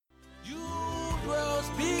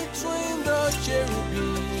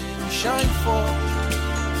cherubim shine forth.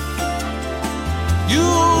 You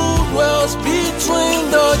dwells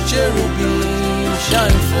between the cherubim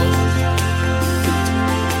shine forth.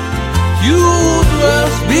 You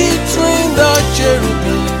dwells between the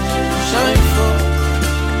cherubim shine forth.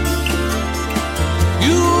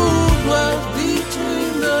 You dwells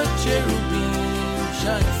between the cherubim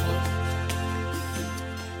shine forth.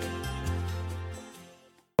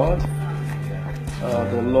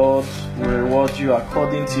 The Lord will reward you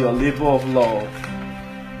according to your labor of love.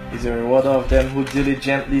 He's a rewarder of them who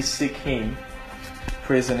diligently seek Him.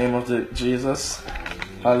 Praise the name of Jesus.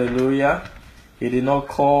 Hallelujah. He did not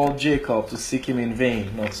call Jacob to seek Him in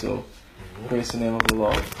vain. Not so. Praise the name of the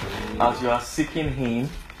Lord. As you are seeking Him,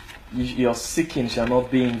 your seeking shall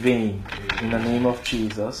not be in vain. In the name of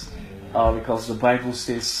Jesus. Because the Bible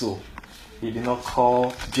says so. He did not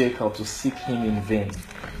call Jacob to seek Him in vain.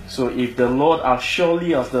 So if the Lord, as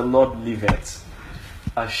surely as the Lord liveth,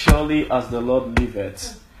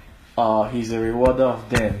 He's a rewarder of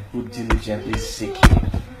them who diligently seek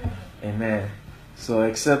Him. Amen. So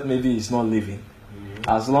except maybe He's not living.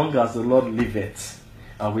 As long as the Lord liveth,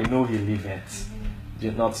 and we know He liveth. Is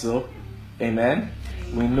it not so? Amen.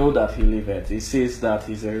 We know that He liveth. He says that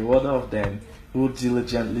He's a rewarder of them who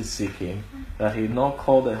diligently seek Him, that He not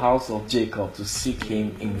called the house of Jacob to seek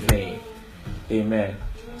Him in vain. Amen.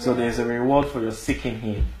 So there's a reward for your seeking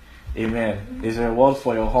Him. Amen. There's a reward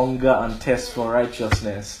for your hunger and thirst for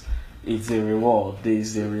righteousness. It's a reward. There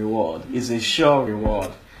is a reward. It's a sure reward.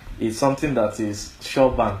 It's something that is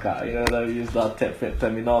sure banker. You know that we use that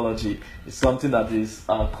terminology. It's something that is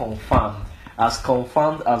confirmed. As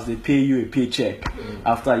confirmed as they pay you a paycheck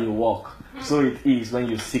after you work. So it is when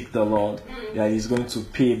you seek the Lord that He's going to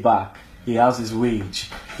pay back. He has His wage.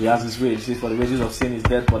 He has His wage. He says, for the wages of sin is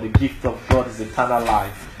death, but the gift of God is eternal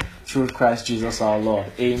life through Christ Jesus our Lord.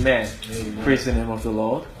 Amen. Amen. Praise the name of the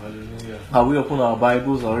Lord. Hallelujah. Have we opened our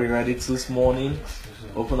Bibles? Are we ready this morning?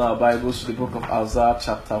 Open our Bibles to the book of Isaiah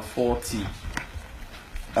chapter 40.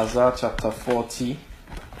 Isaiah chapter 40.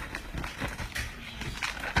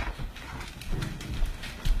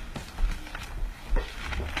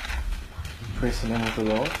 Praise the name of the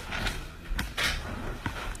Lord.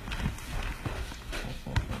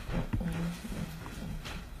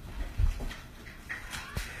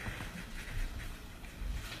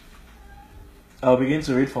 I'll begin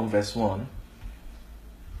to read from verse 1.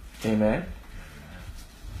 Amen.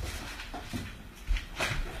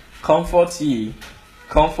 Comfort ye,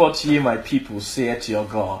 my people, saith your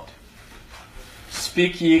God.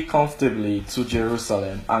 Speak ye comfortably to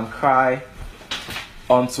Jerusalem, and cry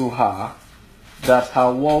unto her that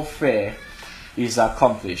her warfare is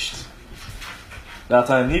accomplished, that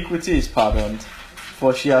her iniquity is pardoned,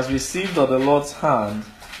 for she has received of the Lord's hand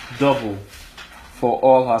double for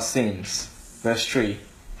all her sins. Verse 3.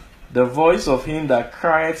 The voice of him that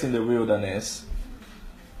crieth in the wilderness,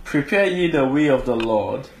 prepare ye the way of the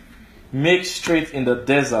Lord, make straight in the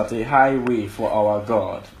desert a highway for our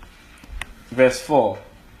God. Verse 4.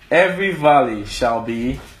 Every valley shall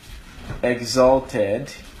be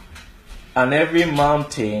exalted, and every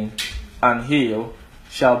mountain and hill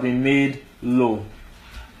shall be made low,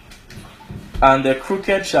 and the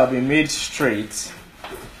crooked shall be made straight,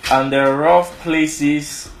 and the rough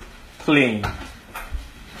places plain,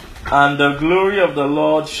 and the glory of the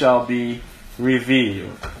Lord shall be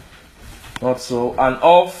revealed. Not so, and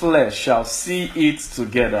all flesh shall see it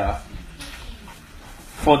together,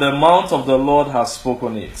 for the mouth of the Lord has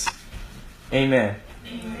spoken it. Amen.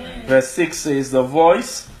 Amen. Verse 6 says, the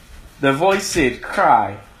voice said,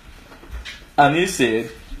 cry. And he said,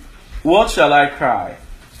 what shall I cry?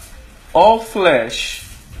 All flesh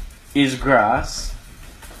is grass,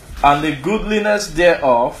 and the goodliness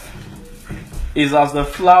thereof is as the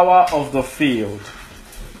flower of the field.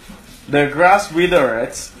 The grass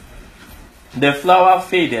withereth, the flower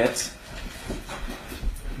fadeth,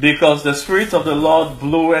 because the Spirit of the Lord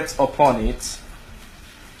bloweth upon it.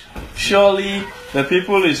 Surely the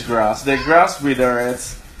people is grass, the grass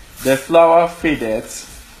withereth, the flower fadeth,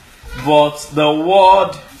 but the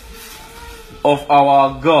word of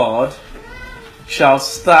our God shall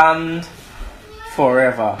stand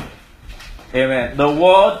forever. Amen. The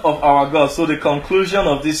word of our God. So the conclusion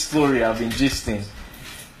of this story I've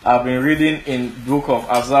been reading in the book of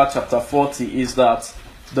Isaiah chapter 40 is that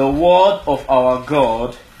the word of our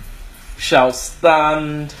God shall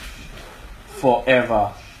stand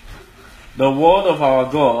forever. The word of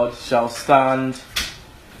our God shall stand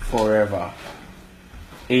forever.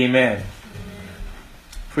 Amen.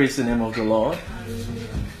 Praise the name of the Lord.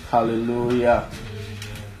 Hallelujah.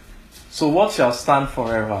 So what shall stand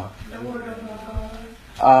forever?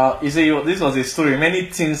 You see, this was a story. Many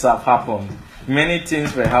things have happened. Many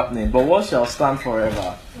things were happening. But what shall stand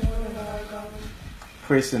forever?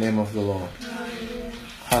 Praise the name of the Lord.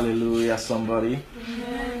 Hallelujah, somebody.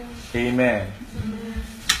 Amen.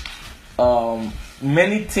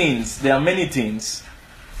 Many things. There are many things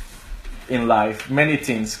in life. Many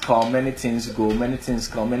things come, many things go, many things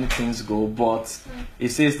come, many things go. But it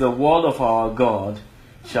says the word of our God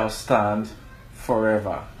shall stand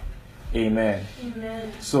forever. Amen.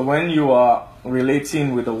 Amen. So when you are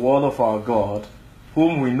relating with the word of our God,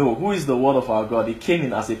 whom we know, who is the word of our God? He came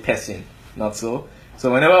in as a person, not so?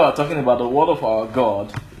 So whenever we're talking about the word of our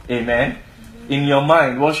God, amen, in your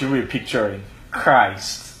mind, what should we be picturing?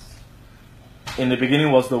 Christ. In the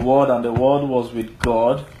beginning was the Word, and the Word was with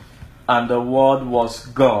God, and the Word was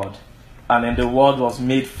God, and then the Word was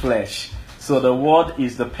made flesh. So the Word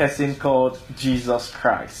is the person called Jesus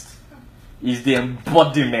Christ. Is the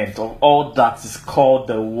embodiment of all that is called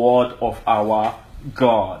the Word of our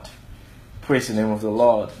God. Praise the name of the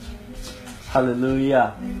Lord.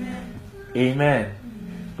 Hallelujah. Amen. Amen.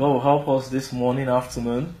 God will help us this morning,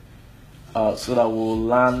 afternoon, so that we'll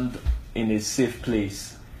land in a safe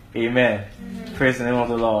place. Amen. Praise the name of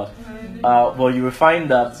the Lord. But you will find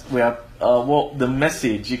that we are the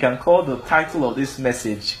message, you can call the title of this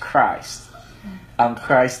message Christ and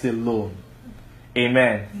Christ alone.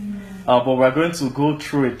 Amen. But we're going to go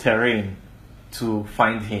through a terrain to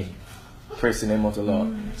find Him. Praise the name of the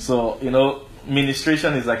Lord. So,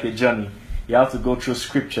 ministration is like a journey. You have to go through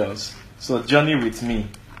scriptures. So, journey with me.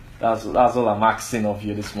 That's all I'm asking of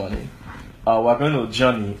you this morning. We're going to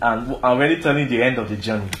journey, and I'm already telling you the end of the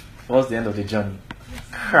journey. What's the end of the journey?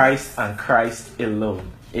 Christ and Christ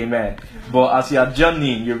alone. Amen. But as you are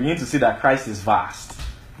journeying, you begin to see that Christ is vast.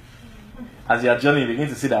 As you are journeying, you begin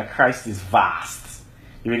to see that Christ is vast.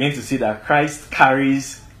 You begin to see that Christ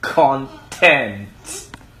carries content.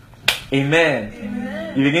 Amen.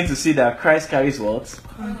 Amen. You begin to see that Christ carries what?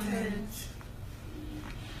 Content.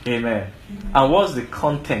 Amen. And what's the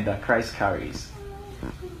content that Christ carries?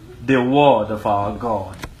 The word of our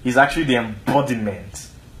God is actually the embodiment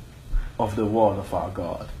of the word of our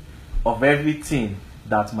God, of everything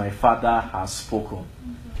that my Father has spoken.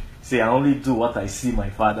 See, I only do what I see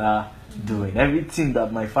my Father doing. Everything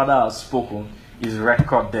that my Father has spoken is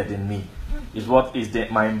recorded in me. Is what is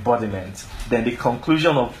my embodiment. Then the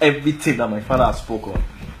conclusion of everything that my Father has spoken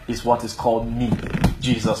is what is called me,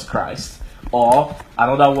 Jesus Christ. Or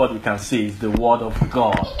another word we can say is the word of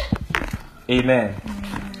God. Amen.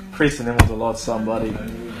 Praise the name of the Lord, somebody.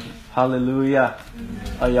 Hallelujah.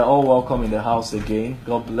 You're all welcome in the house again.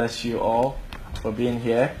 God bless you all for being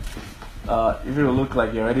here. If you look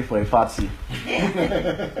like you're ready for a party,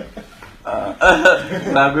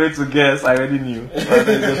 I'm going to guess. I already knew. But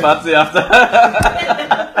there's a party after.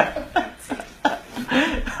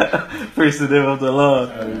 Praise the name of the Lord.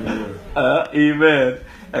 Amen.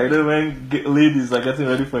 I know when ladies are getting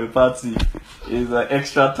ready for a party, it's like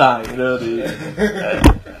extra time.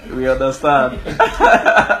 We understand.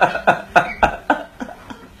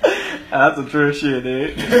 I have to throw shit,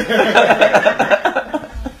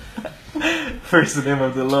 Praise the name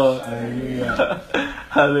of the Lord. Hallelujah.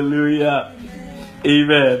 Hallelujah.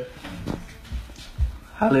 Amen.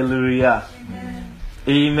 Hallelujah.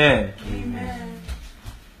 Amen. Amen.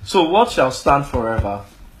 So what shall stand forever?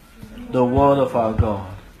 The word of our God.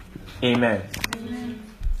 Amen.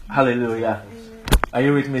 Hallelujah. Are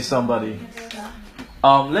you with me, somebody?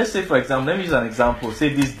 Let's say, for example, let me use an example. Say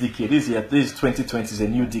this decade, this 2020 is a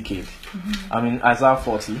new decade. I mean, Isaiah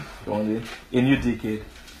 40, a new decade.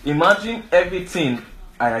 Imagine everything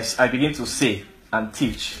I begin to say and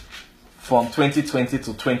teach from 2020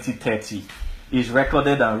 to 2030 is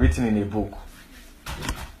recorded and written in a book.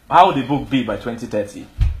 How will the book be by 2030? It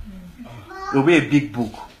will be a big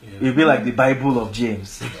book. It will be like the Bible of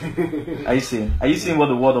James. Are you seeing? Are you seeing what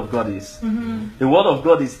the Word of God is? The Word of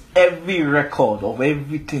God is every record of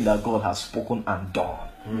everything that God has spoken and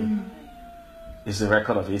done. It's a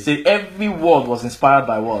record of it. It says every word was inspired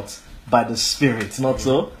by what? By the Spirit, not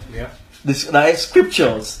so? Yeah. The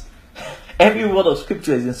scriptures. Every word of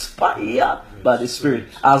scripture is inspired by the Spirit.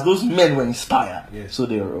 As those men were inspired, so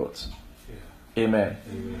they wrote. Amen.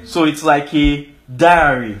 So it's like a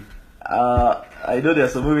diary. I know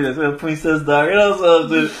there's a movie that's called Princess Diary. Also,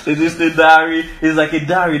 the Disney Diary is like a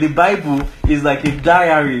diary. The Bible is like a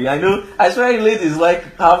diary. I swear ladies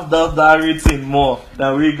like have that diary thing more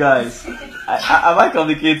than we guys. Am I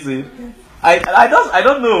complicating? I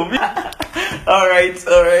don't know. All right.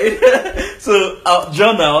 So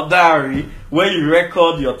journal, diary, where you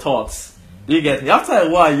record your thoughts. You get me? After a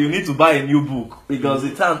while, you need to buy a new book because the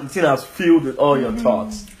thing has filled with all your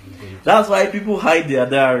thoughts. That's why people hide their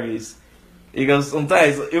diaries. Because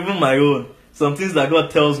sometimes, even my own, some things that God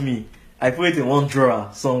tells me, I put it in one drawer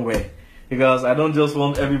somewhere. Because I don't just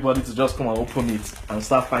want everybody to just come and open it and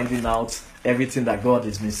start finding out everything that God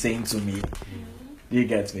has been saying to me. You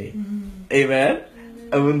get me? Amen?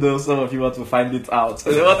 Even though some of you want to find it out.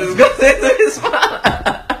 What is God saying to this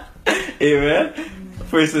man? Amen?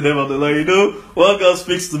 Praise the name of the Lord. You know, what God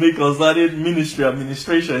speaks to me concerning ministry,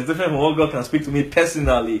 administration is different from what God can speak to me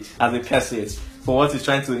personally as a person for what He's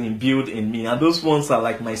trying to imbued in me. And those ones are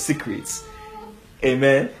like my secrets.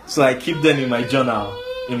 Amen? So I keep them in my journal,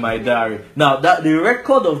 in my diary. Now, that the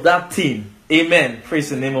record of that thing, amen, praise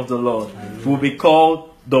the name of the Lord, will be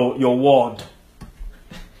called your word.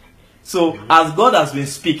 So, as God has been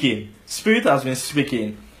speaking, Spirit has been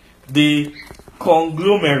speaking, the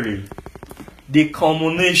conglomerate, the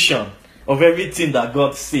culmination of everything that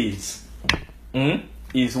God says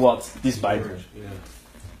is what? This Bible.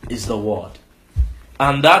 Is the Word.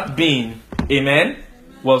 And that being, amen,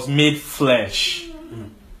 was made flesh.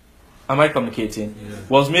 Am I communicating?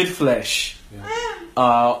 Was made flesh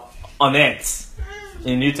on earth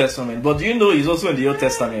in New Testament. But do you know He's also in the Old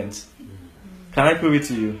Testament? Can I prove it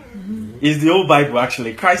to you? It's the whole Bible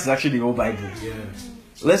actually. Christ is actually the whole Bible.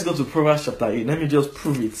 Let's go to Proverbs chapter 8. Let me just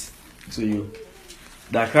prove it to you.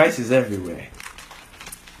 That Christ is everywhere.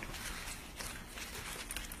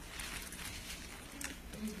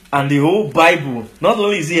 And the whole Bible, not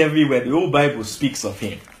only is He everywhere, the whole Bible speaks of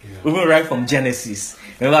Him. Even right from Genesis.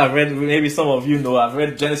 Remember, I've read, maybe some of you know, I've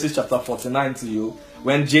read Genesis chapter 49 to you.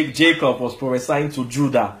 When Jacob was prophesying to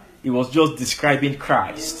Judah, he was just describing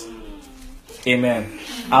Christ. Amen.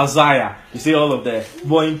 Isaiah, you see all of that.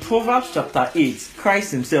 But in Proverbs chapter 8,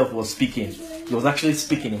 Christ Himself was speaking. He was actually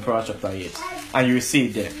speaking in Proverbs chapter 8. And you will see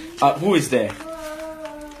it there. Who is there?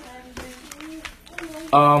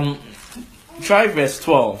 Try verse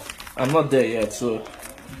 12. I'm not there yet, so.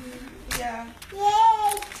 Yeah.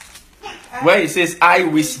 Where it says, I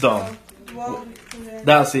wisdom.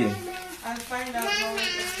 That's it.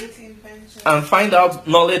 And find out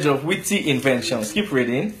knowledge of witty inventions. Keep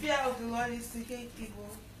reading. Fear of the Lord is to hate evil,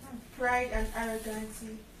 pride and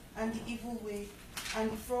arrogancy, and the evil way,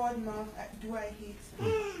 and the forward mouth do I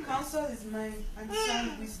hate. Counsel is mine, and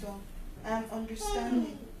sound wisdom, and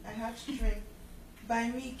understanding. I have strength. By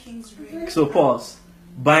me kings reign. So pause.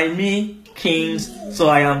 By me kings, so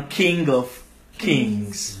I am king of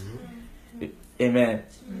kings. Amen.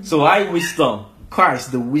 So I wisdom.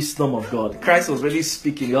 Christ, the wisdom of God. Christ was really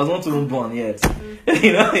speaking. He was not even born yet,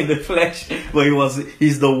 in the flesh, but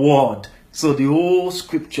he's the Word. So the whole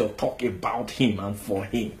Scripture talk about Him and for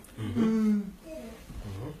Him.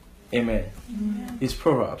 Amen. It's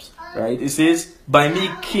Proverbs, right? It says, "By me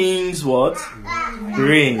kings what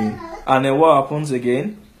reign," and then what happens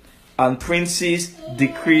again? And princes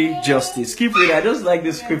decree justice. Keep reading. I just like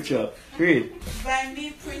this scripture. Read. By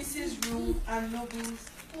me princes rule and nobles,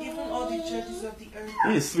 even all the judges of the earth.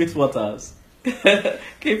 This is sweet waters.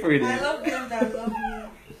 Keep reading. I love them that love me,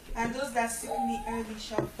 and those that seek me early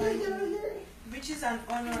shall find me. Riches and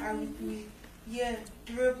honor are with me, yea,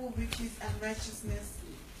 durable riches and righteousness.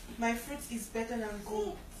 My fruit is better than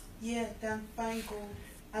gold, yea, than fine gold,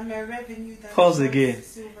 and my revenue than pause again.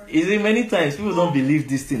 silver. Is it many times people don't believe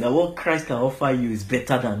this thing, that what Christ can offer you is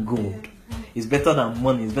better than gold. It's better than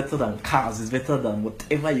money, it's better than cars, it's better than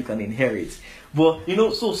whatever you can inherit. But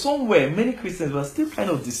so somewhere many Christians were still kind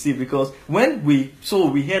of deceived, because when we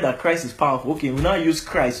hear that Christ is powerful, okay, we now use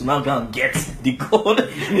Christ to now go and get the gold.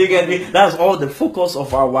 You get me? That's all the focus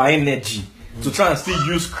of our energy, to try and still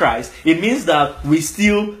use Christ. It means that we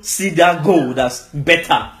still see that gold as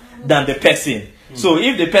better than the person. So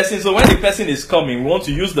when the person is coming, we want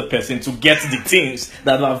to use the person to get the things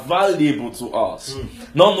that are valuable to us.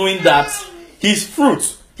 Not knowing that his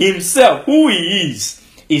fruit, himself, who he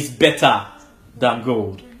is better than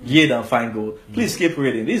gold. Yea, than fine gold. Please keep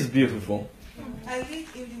reading. This is beautiful. I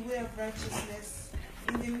live in the way of righteousness,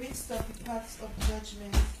 in the midst of the paths of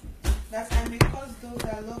judgment, that I may cause those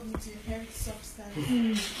that love me to inherit substance,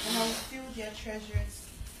 and I will fill their treasures.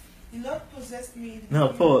 The Lord possessed me in the Now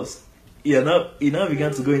pause. He now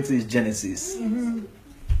began to go into his Genesis.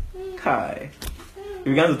 Kai. He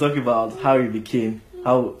began to talk about how he became,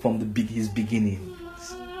 how from his beginning,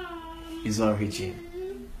 his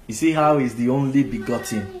origin. You see how he's the only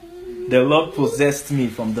begotten. The Lord possessed me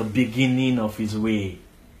from the beginning of his way,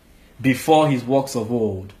 before his works of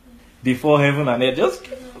old, before heaven and earth. Just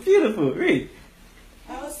beautiful. Read.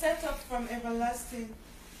 I was set up from everlasting,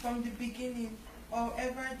 from the beginning, or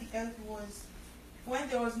ever the earth was. When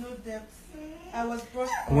there was no depth, I was brought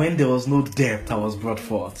forth. When there was no depth, I was brought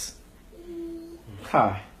forth.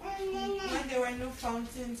 Kai. When there were no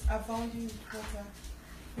fountains abounding with water,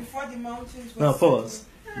 before the mountains were Now pause.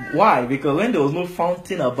 Why? Because when there was no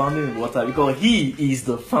fountain abounding with water, because he is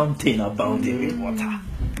the fountain abounding with water.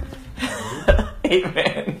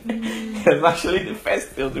 Amen. It's actually the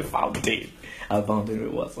first of the fountain abounding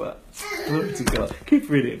with water. Glory to God. Keep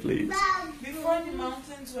reading, please. Before the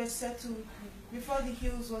mountains were settled, before the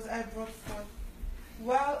hills was I brought forth,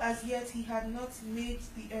 while as yet he had not made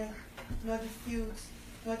the earth, nor the fields,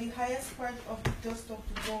 nor the highest part of the dust of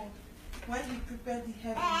the world. When he prepared the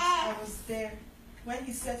heavens, I was there. When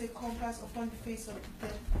he set a compass upon the face of the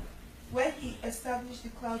deep. When he established the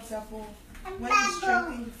clouds above. When he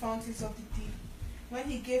strengthened the fountains of the deep. When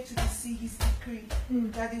he gave to the sea his decree,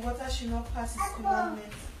 that the water should not pass his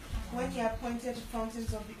commandments. When he appointed the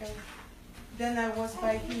fountains of the earth. Then I was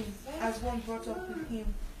by him, as one brought up with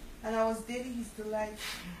him. And I was daily his delight,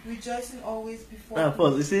 rejoicing always before him.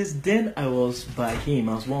 Pause. It says, then I was by him,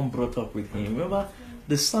 as one brought up with him. Remember,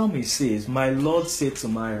 the psalmist says, my Lord said to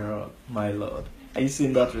my Lord. Are you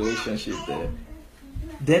seeing that relationship there?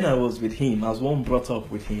 Then I was with him, as one brought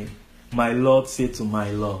up with him. My Lord said to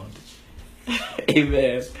my Lord.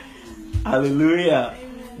 Amen. Hallelujah.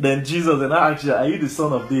 Amen. Then Jesus and I asked, are you the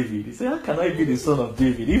son of David? He said, how can I be the son of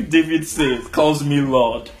David? If David says, calls me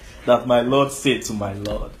Lord, that my Lord said to my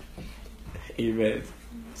Lord. Amen.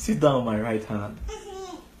 Sit down on my right hand,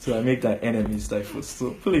 so I make thy enemies thy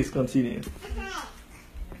footstool. Please continue.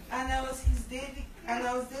 And I was daily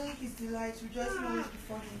his delight, rejoicing always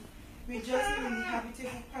before him, rejoicing in the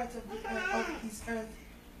habitable part of his earth,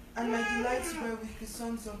 and my delights were with the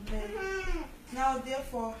sons of men. Now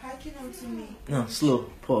therefore hearken unto me. Now slow,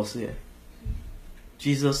 pause here.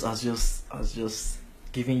 Jesus has just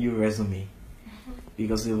given you a resume,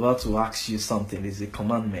 because he's about to ask you something. There's a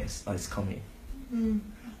commandment that is coming.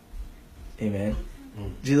 Amen.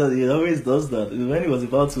 Jesus, he always does that. When he was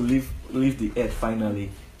about to leave the earth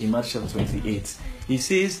finally, in Matthew 28, he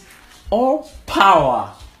says, all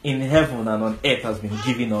power in heaven and on earth has been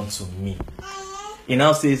given unto me. He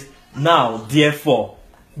now says, now therefore,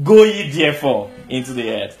 go ye therefore into the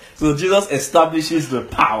earth. So Jesus establishes the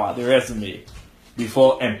power, the resume,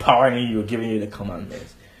 before empowering you, giving you the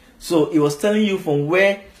commandments. So he was telling you from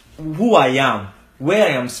who I am, where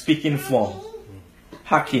I am speaking from.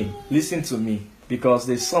 Hearken, listen to me, because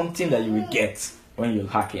there's something that you will get when you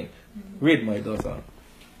hearken. Read, my daughter.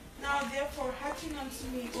 Now therefore hearken unto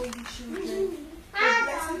me, O ye children, for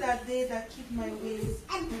blessed are they that keep my ways,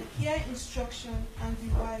 hear instruction, and be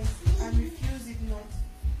wise, and refuse it not.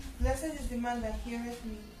 Blessed is the man that heareth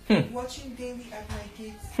me, watching daily at my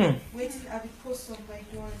gates, waiting at the posts of my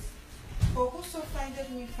doors. For whoso findeth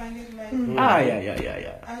me findeth life,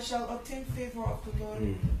 and shall obtain favor of the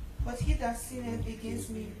Lord. But he that sinneth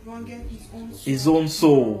against me wrongeth his own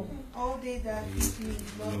soul. All they that hate me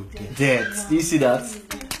love death. Do you see that?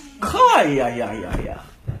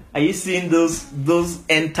 Are you seeing those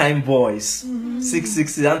end time boys?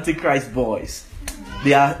 660 Antichrist boys.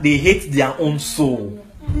 They hate their own soul.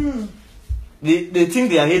 They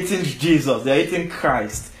think they are hating Jesus. They are hating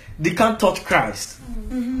Christ. They can't touch Christ.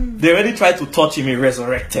 They already tried to touch him. He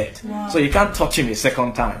resurrected. Wow. So you can't touch him a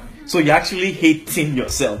second time. So you're actually hating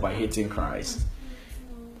yourself by hating Christ.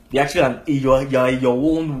 You're your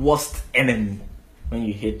own worst enemy when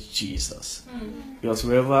you hate Jesus. Because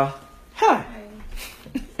wherever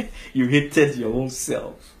you hated your own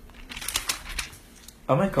self.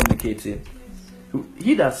 Am I communicating?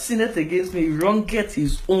 He that sinneth against me wrongeth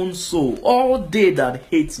his own soul. All they that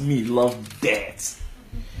hate me love death.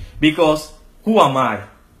 Because who am I?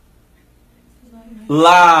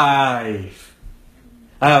 Life.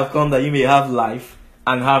 I have come that you may have life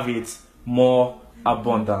and have it more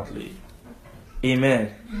abundantly.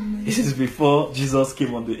 Amen. This is before Jesus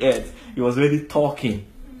came on the earth. He was already talking,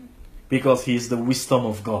 because he is the wisdom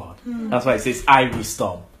of God. That's why it says, I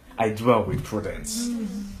wisdom, I dwell with prudence.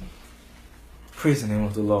 Praise the name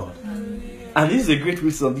of the Lord. And this is a great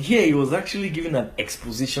wisdom. Here he was actually giving an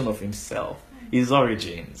exposition of himself, his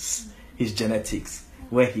origins, his genetics,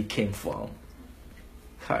 where he came from.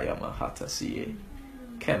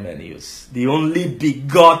 The only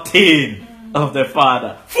begotten of the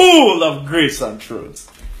Father, full of grace and truth.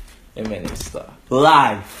 Amen.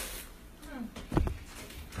 Life.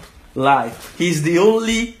 He's the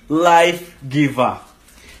only life giver.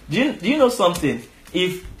 Do you know something?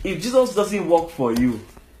 If Jesus doesn't work for you,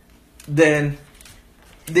 then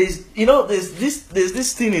there's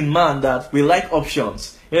this thing in man that we like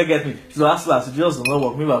options. You get me? So last, if Jesus does not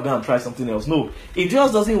work, maybe I'll go and try something else. No. If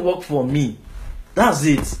Jesus doesn't work for me, that's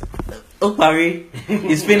it. Okpari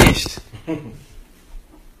is finished.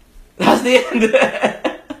 That's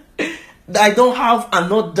the end. I don't have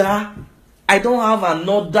another I don't have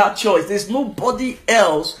another choice. There's nobody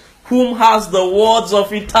else whom has the words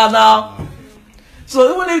of eternal.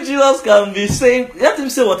 So even if Jesus can be saying, let him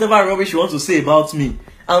say whatever rubbish he wants to say about me,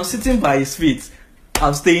 I'm sitting by his feet,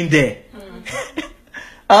 I'm staying there.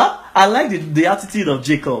 I like the attitude of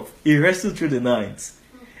Jacob. He wrestled through the night.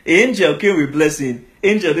 Angel came with blessing.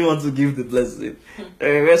 Angel didn't want to give the blessing.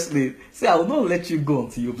 Wrestling. Say, I will not let you go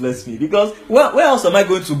until you bless me. Because where else am I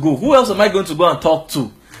going to go? Who else am I going to go and talk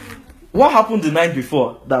to? What happened the night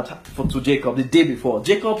before to Jacob, the day before?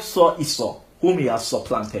 Jacob saw Esau, whom he has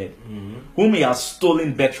supplanted, whom he has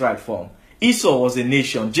stolen birthright from. Esau was a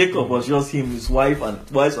nation. Jacob was just him, his wives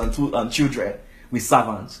and children with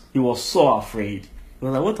servants. He was so afraid. He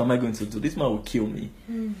was like, what am I going to do? This man will kill me.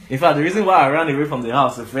 In fact, the reason why I ran away from the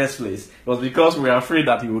house in the first place was because we were afraid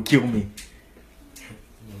that he will kill me.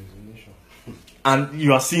 And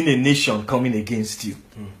you are seeing a nation coming against you.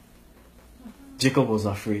 Jacob was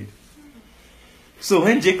afraid. So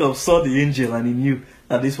when Jacob saw the angel and he knew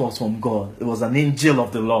that this was from God, it was an angel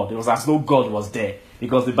of the Lord. It was as though God was there.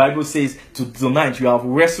 Because the Bible says, tonight you have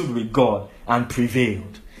wrestled with God and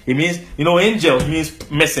prevailed. It means, angel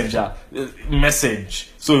means messenger,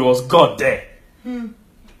 message. So it was God there,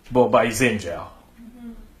 but by his angel.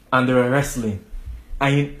 And they were wrestling.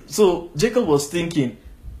 And so Jacob was thinking,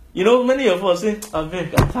 many of us say, I'm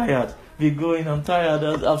tired. We're going, I'm tired,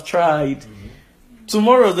 I've tried.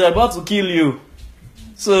 Tomorrow they're about to kill you.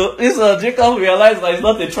 So Jacob realized that it's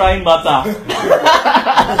not a trying matter.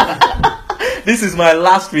 This is my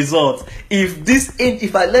last resort.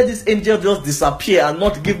 If I let this angel just disappear and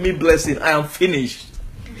not give me blessing, I am finished.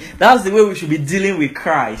 That's the way we should be dealing with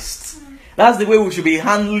Christ. That's the way we should be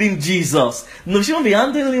handling Jesus. No, we shouldn't be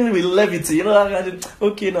handling him with levity.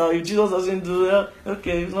 Okay, now if Jesus doesn't do that,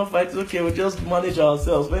 okay, it's not fighting. Okay, we just manage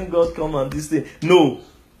ourselves. When God comes and this thing, no,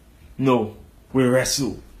 we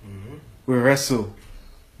wrestle. We wrestle.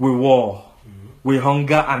 We war. We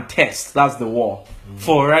hunger and thirst. That's the war.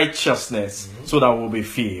 For righteousness, so that we'll be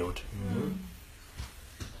filled.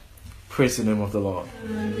 Praise the name of the Lord.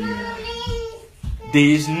 There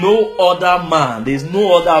is no other man, there is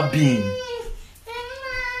no other being.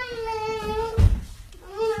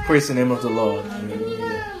 Praise the name of the Lord.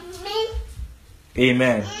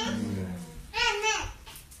 Amen.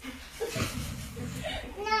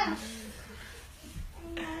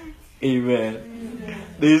 Amen.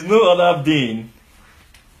 There is no other being.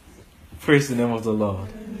 Praise the name of the Lord.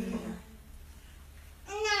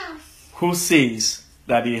 Who says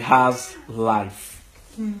that he has life?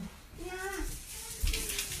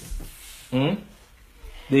 There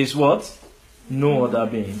is what? No other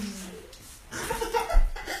being.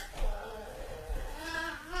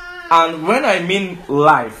 And when I mean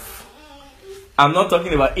life, I'm not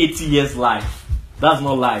talking about 80 years life. That's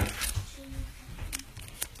not life.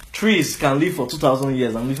 Trees can live for 2,000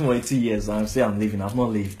 years. I'm living for 80 years and I say I'm living. I've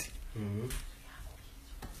not lived.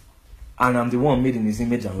 And I'm the one made in his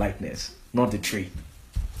image and likeness, not the tree.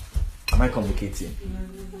 Am I communicating?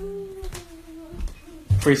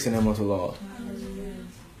 Praise the name of the Lord.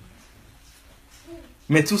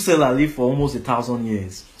 Methuselah lived for almost 1,000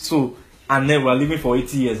 years. So, and then we're living for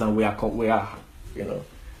 80 years and we are we're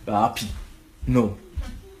happy. No.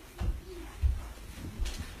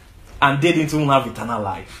 And they didn't even have eternal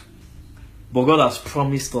life. But God has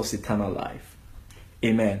promised us eternal life.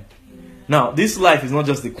 Amen. Now, this life is not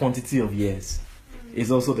just the quantity of years.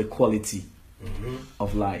 It's also the quality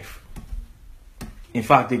of life. In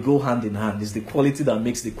fact, they go hand in hand. It's the quality that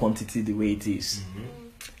makes the quantity the way it is.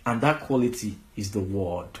 And that quality is the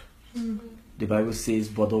word. The Bible says,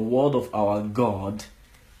 but the word of our God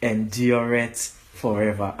endureth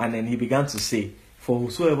forever. And then he began to say, for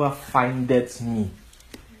whosoever findeth me,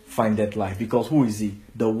 findeth life. Because who is he?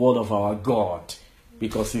 The word of our God.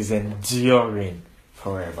 Because he's enduring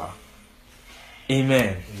forever.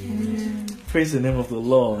 Amen. Amen. Praise the name of the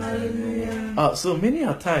Lord. So many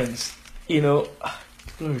a times,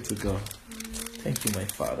 glory to God. Thank you, my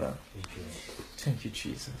Father. Thank you,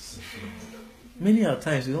 Jesus. Many a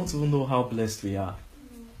times we don't even know how blessed we are.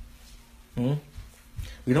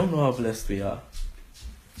 We don't know how blessed we are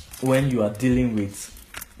when you are dealing with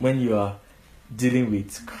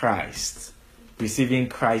Christ, receiving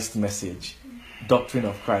Christ's message, doctrine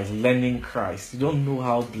of Christ, learning Christ. You don't know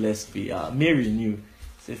how blessed we are. Mary knew,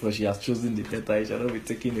 for she has chosen the better, it shall not be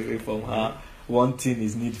taken away from her. One thing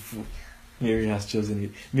is needful. Mary has chosen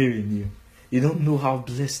it. Mary knew. You don't know how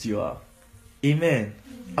blessed you are. Amen.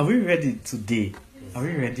 Are we ready today? Are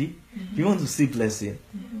we ready? You want to see blessing?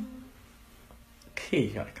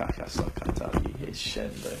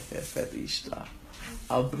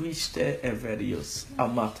 Abriste everios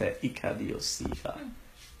amate ikadiosiha.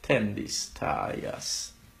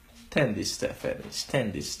 tendistarias, tendistefenis,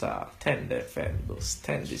 tendistar, tendefendos,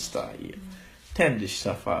 tendistarios,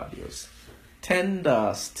 tendistafarios,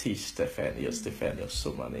 tendas tistefenios, defenios,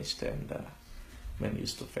 sumanis tenda,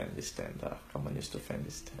 menis defendis tenda, camanis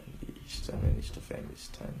defendis tendis, semenis defendis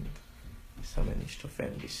tend, semenis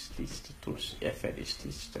defendis tistatus, efedis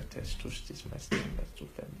tistetestus, tismestinus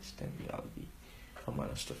defendis tendi albi,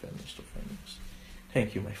 camanis defendis defendis.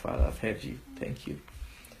 Thank you, my Father. I've heard you. Thank you.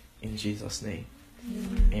 In Jesus' name.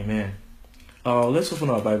 Amen. Let's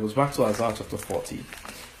open our Bibles back to Isaiah chapter 40.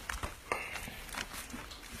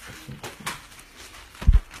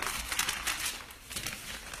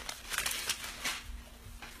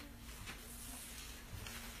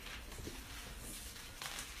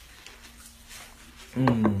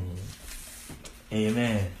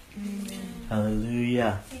 Amen.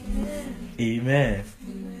 Hallelujah. Amen.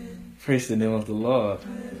 Praise the name of the Lord.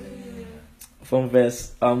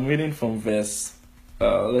 I'm reading from verse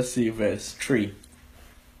 3.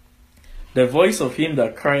 The voice of him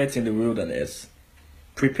that crieth in the wilderness,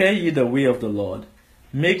 prepare ye the way of the Lord,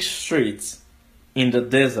 make straight in the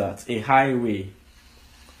desert a highway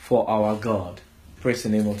for our God. Praise the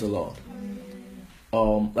name of the Lord.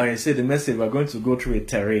 Like I said, the message, we're going to go through a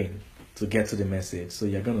terrain to get to the message. So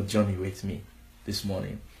you're going to journey with me this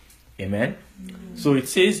morning. Amen. So it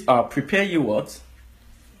says, prepare ye what?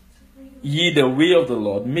 Ye the way of the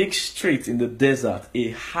Lord, make straight in the desert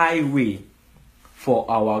a highway for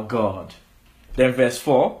our God. Then verse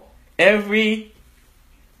 4, every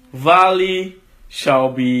valley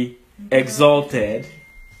shall be exalted,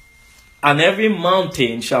 and every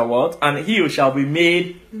mountain shall what? And hill shall be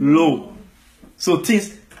made low. So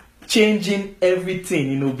things changing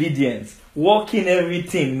everything in obedience, walking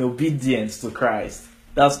everything in obedience to Christ.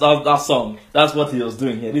 That's that song. That's what he was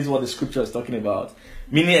doing here. This is what the scripture is talking about.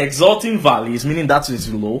 Meaning exalting valleys, meaning that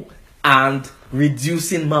is low, and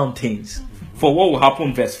reducing mountains. For what will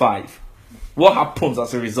happen, verse 5? What happens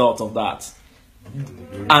as a result of that?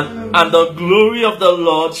 And the glory of the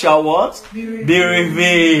Lord shall what? Be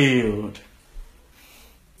revealed.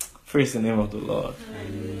 Praise the name of the Lord.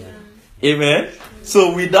 Amen.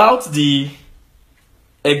 So without the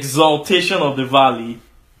exaltation of the valley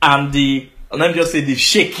and let me just say the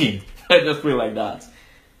shaking, let's just put it like that,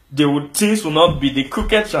 things will not be, the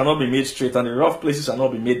crooked shall not be made straight, and the rough places shall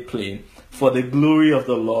not be made plain, for the glory of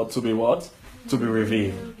the Lord to be what? To be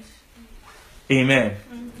revealed. Amen.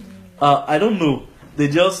 I don't know. They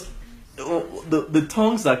just, the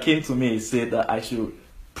tongues that came to me said that I should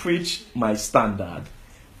preach my standard.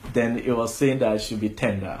 Then it was saying that I should be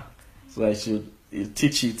tender. So I should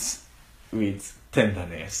teach it with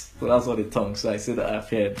tenderness. So that's what the tongue. So I said that I've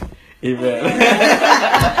heard. Amen.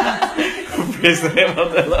 Praise the name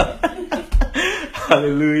of the Lord.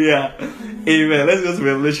 Hallelujah. Amen. Let's go to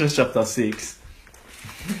Revelation chapter 6.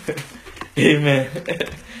 Amen.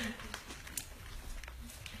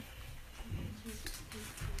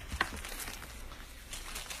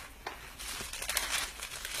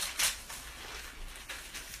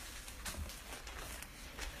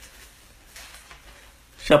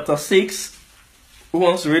 Chapter 6. Who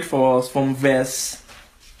wants to read for us from verse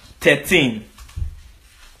 13?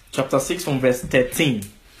 Chapter 6 from verse 13.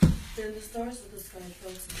 Then the stars of the sky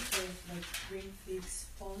fell to the earth like green figs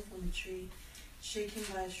fallen from a tree, shaken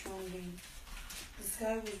by a strong wind. The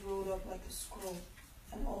sky was rolled up like a scroll,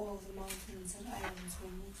 and all of the mountains and islands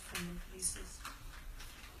were moved from their places.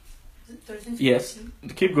 Is it 13 to Yes, 14?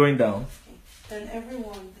 keep going down. Okay. Then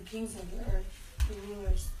everyone, the kings of the earth, the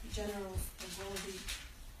rulers, the generals, the wealthy,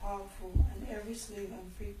 powerful, and every slave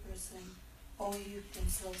and free person, all hid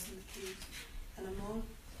themselves in the caves and among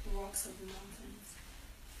the rocks of the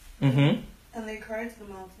mountains. And they cried to the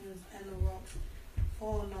mountains and the rocks,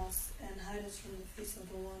 fall on us and hide us from the face of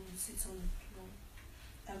the one who sits on the throne,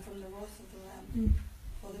 and from the wrath of the Lamb.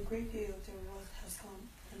 For the great day of their wrath has come,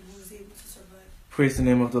 and who is able to survive? Praise the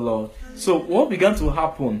name of the Lord. So what began to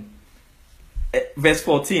happen? Verse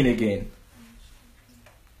 14 again.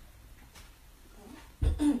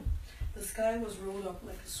 The sky was rolled up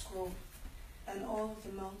like a scroll, and all of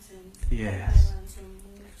the mountains Yes. and islands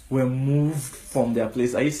Were moved from their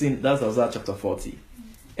place. Are you seeing? That's Isaiah chapter 40.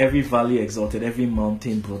 Every valley exalted, every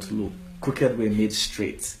mountain brought low, crooked way made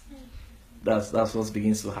straight. That's what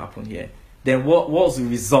begins to happen here. Then what was the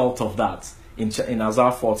result of that in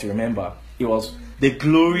Isaiah 40? Remember, it was the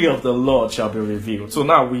glory of the Lord shall be revealed. So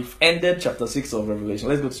now we've ended chapter 6 of Revelation.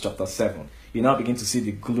 Let's go to chapter 7. You now begin to see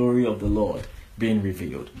the glory of the Lord being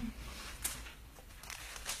revealed.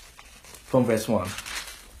 From verse 1.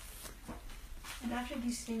 And after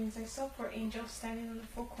these things I saw four angels standing on the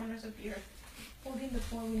four corners of the earth, holding the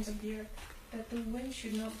four winds of the earth, that the wind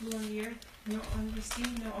should not blow on the earth, nor on the sea,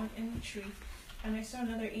 nor on any tree. And I saw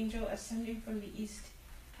another angel ascending from the east,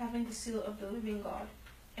 having the seal of the living God.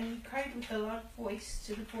 And he cried with a loud voice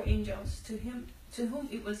to the 4 angels, to whom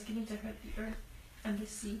it was given to hurt the earth and the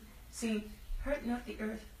sea, saying, Hurt not the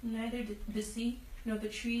earth, neither the sea, nor the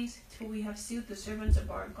trees, till we have sealed the servants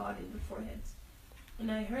of our God in their foreheads.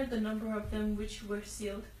 And I heard the number of them which were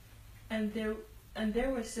sealed, and there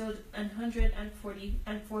were sealed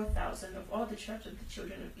 144,000 of all the tribes of the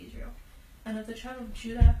children of Israel. And of the tribe of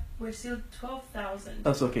Judah were sealed 12,000.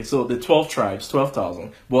 That's okay. So the 12 tribes,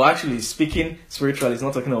 12,000. But actually, speaking spiritually, it's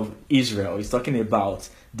not talking of Israel. It's talking about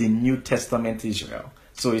the New Testament Israel.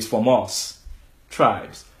 So it's from us,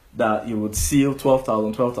 tribes, that you would seal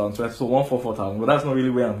 12,000, so 144,000. But that's not really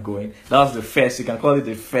where I'm going. That's the first. You can call it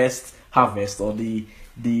the first harvest, or James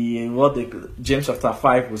chapter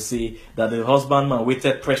 5 will say that the husbandman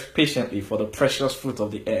waited patiently for the precious fruit of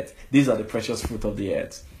the earth. These are the precious fruit of the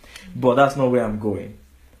earth. But that's not where I'm going,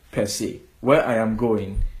 per se. Where I am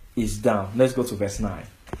going is down. Let's go to verse 9.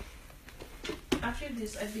 After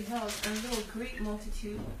this I beheld, and lo, a great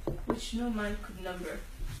multitude, which no man could number,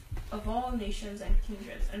 of all nations and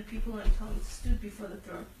kindreds, and people and tongues, stood before the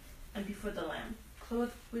throne, and before the Lamb,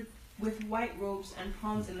 clothed with white robes and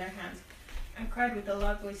palms in their hands, and cried with a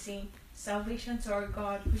loud voice, saying, Salvation to our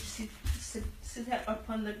God, which sitteth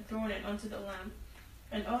upon the throne and unto the Lamb.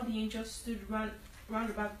 And all the angels stood round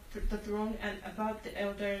about the throne and about the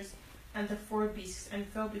elders and the 4 beasts, and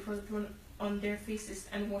fell before the throne on their faces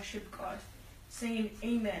and worshipped God, saying,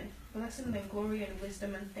 Amen. Blessing and glory and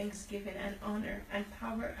wisdom and thanksgiving and honor and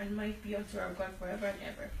power and might be unto our God forever and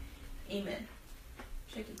ever. Amen.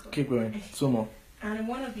 Keep going. 2 more. And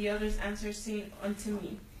one of the others answered, saying unto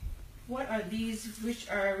me, What are these which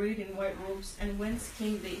are arrayed in white robes, and whence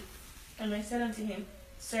came they? And I said unto him,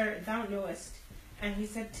 Sir, thou knowest. And he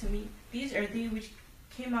said to me, These are they which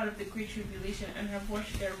came out of the great tribulation, and have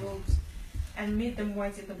washed their robes, and made them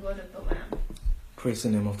white in the blood of the Lamb. Praise the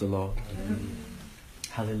name of the Lord. Amen.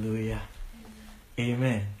 Hallelujah.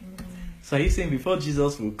 Amen. So are you saying before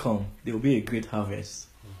Jesus will come, there will be a great harvest?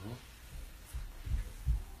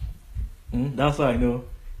 That's why I know.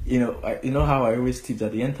 You know how I always teach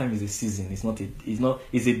that the end time is a season. It's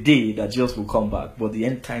a day that Jesus will come back, but the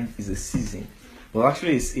end time is a season. But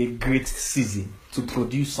actually, it's a great season to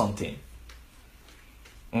produce something.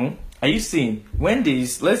 Are you seeing when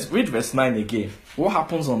let's read verse 9 again. What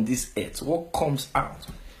happens on this earth? What comes out?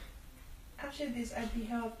 After this I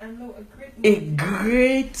beheld, and lo, a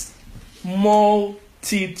great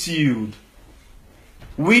multitude,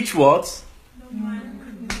 which what? No man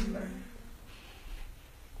could number.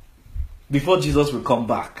 Before Jesus will come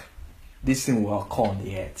back, this thing will occur on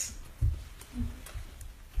the earth.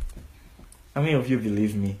 How many of you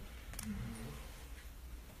believe me?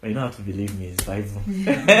 Well, you don't have to believe me, it's Bible.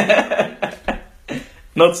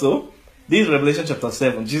 Not so. This is Revelation chapter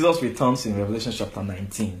 7. Jesus returns in Revelation chapter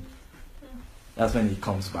 19. That's when he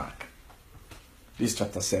comes back. This is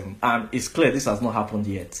chapter 7. And it's clear this has not happened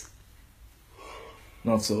yet.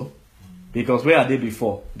 Not so. Because where are they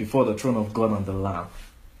before? Before the throne of God and the Lamb.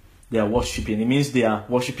 They are worshipping. It means they are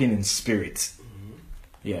worshipping in spirit.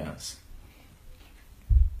 Yes.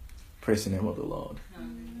 Praise the name of the Lord.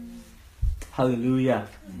 Hallelujah.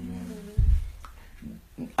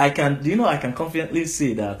 I can confidently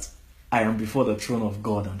say that I am before the throne of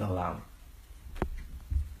God and the Lamb.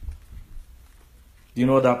 Do you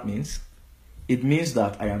know what that means? It means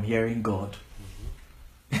that I am hearing God.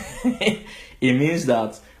 It means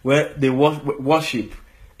that where they worship,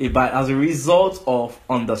 as a result of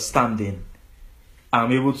understanding,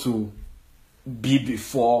 I'm able to be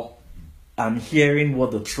before, I'm hearing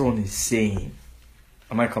what the throne is saying.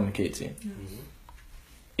 Am I communicating?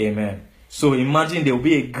 Amen. So imagine there will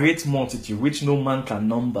be a great multitude which no man can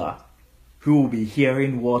number, who will be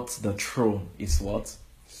hearing what the throne is what?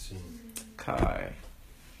 Kai.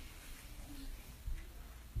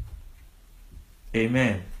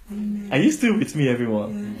 Amen. Amen. Are you still with me,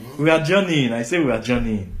 everyone? Yes. We are journeying. I say we are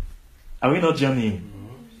journeying. Are we not journeying?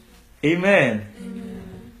 Amen.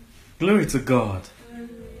 Amen. Glory to God.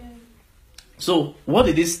 So, what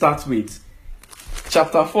did it start with?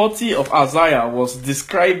 Chapter 40 of Isaiah was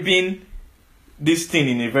describing this thing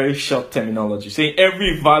in a very short terminology, saying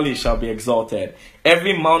every valley shall be exalted,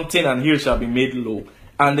 every mountain and hill shall be made low,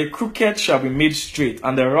 and the crooked shall be made straight,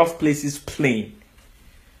 and the rough places plain.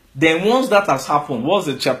 Then once that has happened, what's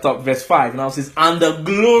the chapter? Verse 5 now says, and the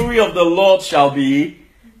glory of the Lord shall be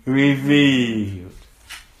revealed.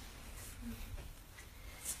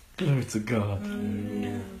 Glory to God.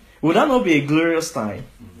 Would that not be a glorious time?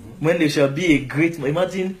 When there shall be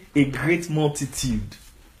imagine a great multitude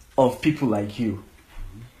of people like you,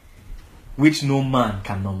 which no man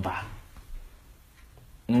can number.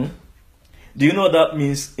 Do you know what that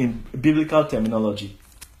means in biblical terminology?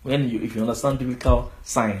 If you understand biblical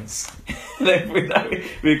science,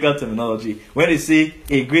 biblical terminology, when they say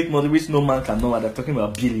a great multitude which no man can number, they're talking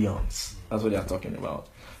about billions. That's what they're talking about.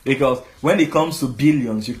 Because when it comes to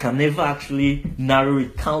billions, you can never actually narrow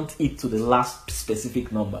it, count it to the last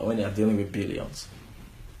specific number when you're dealing with billions.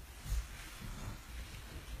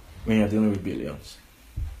 When you're dealing with billions.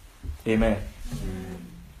 Amen.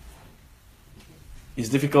 It's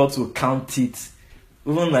difficult to count it.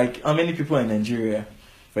 Even like how many people in Nigeria,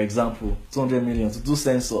 for example, 200 million, to do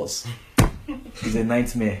census is a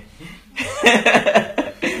nightmare.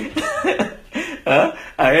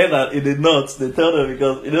 I heard that in the north, they tell them,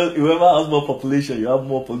 because whoever has more population, you have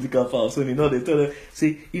more political power. So they tell them,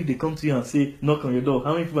 say, if they come to you and say, knock on your door,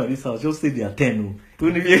 how many people in this house? Just say they are 10.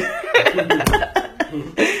 Even if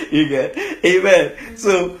you get, amen.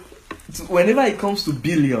 So whenever it comes to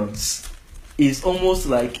billions, it's almost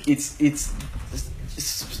like it's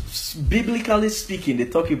biblically speaking, they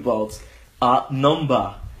talk about a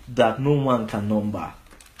number that no one can number.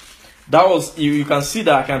 That was, you can see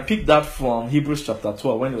that, I can pick that from Hebrews chapter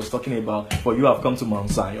 12 when it was talking about, for you have come to Mount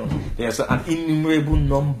Zion. There's an innumerable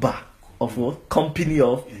number of what? Company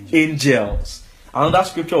of angels. Another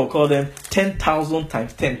scripture will call them 10,000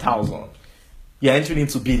 times 10,000. You're entering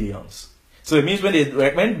into billions. So it means when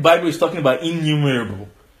the Bible is talking about innumerable,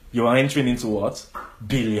 you are entering into what?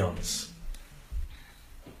 Billions.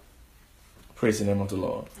 Praise the name of the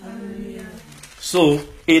Lord. Hallelujah. So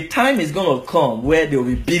a time is going to come where there will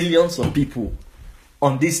be billions of people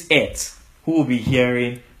on this earth who will be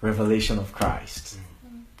hearing revelation of Christ.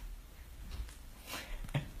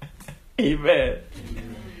 Amen.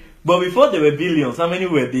 But before there were billions, how many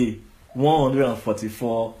were they?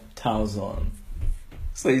 144,000.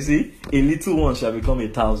 So you see, a little one shall become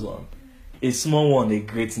 1,000. A small one, a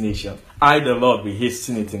great nation. I, the Lord, will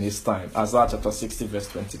hasten it in his time. Isaiah chapter 60, verse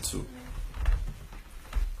 22.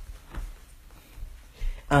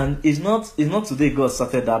 And it's not today God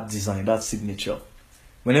started that design, that signature.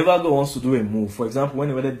 Whenever God wants to do a move, for example, when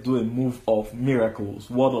he wanted to do a move of miracles,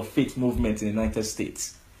 word of faith movement in the United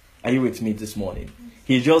States. Are you with me this morning?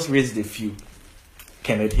 He just raised a few.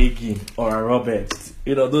 Kenneth Hagin or Roberts.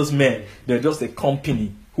 Those men, they're just a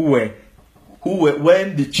company who were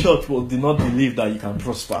when the church did not believe that you can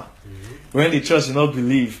prosper. When the church did not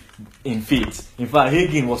believe in faith. In fact,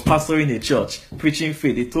 Hagin was pastoring a church, preaching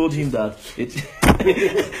faith. They told him that he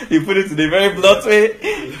put it in a very blunt way.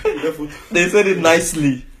 They said it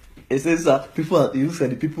nicely. It says that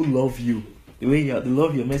the people love you. The way they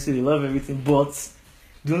love your message, they love everything. But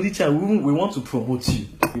the only challenge, we want to promote you.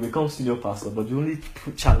 You become senior pastor, but the only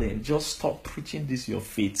challenge, just stop preaching this your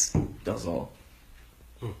faith. That's all.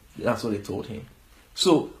 That's what they told him.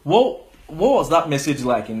 So, what was that message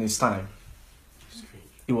like in his time?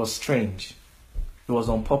 It was strange. It was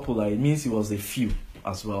unpopular. It means it was a few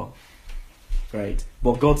as well. Right?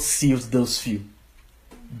 But God sealed those few.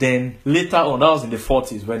 Then later on, that was in the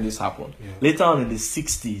 40s when this happened. Yeah. Later on in the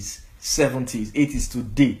 60s, 70s, 80s,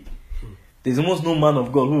 today, there's almost no man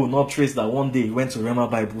of God who will not trace that one day he went to Rhema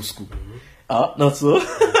Bible School. Not so.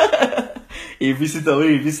 He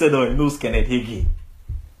visited or he knows Kenneth Hagin.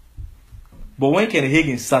 But when Kenneth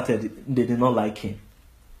Hagin started, they did not like him.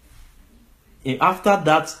 After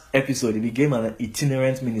that episode, he became an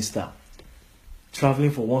itinerant minister,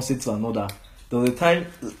 traveling from one state to another. There was a time,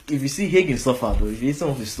 if you see Hagin suffered, or if you hear some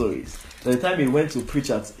of his stories, there was a time he went to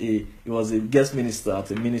preach he was a guest minister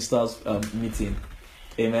at a minister's meeting.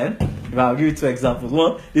 Amen? I'll give you two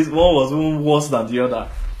examples. This one was even worse than the other.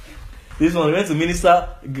 This one, he went to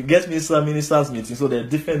guest minister's meeting, so there are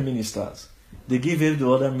different ministers. They give him the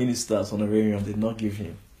other ministers honorarium, they did not give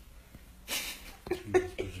him.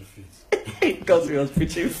 Because he was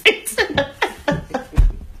preaching faith.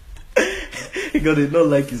 Because they don't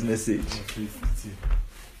like his message. He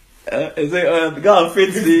said, God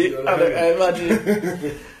faith today. I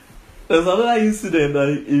imagine. There's another incident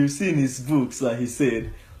that you see in his books that he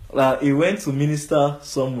said that he went to minister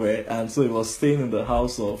somewhere, and so he was staying in the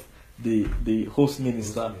house of the host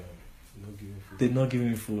minister. They did not give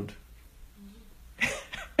him food.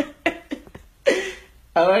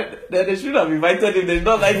 Alright, then they should have invited him. They did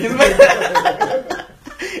not like his message.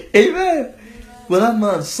 Amen. But that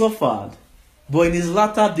man suffered. But in his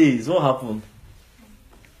latter days, what happened?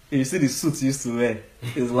 You see the suits he used to wear in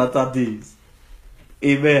his latter days.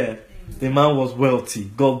 Amen. The man was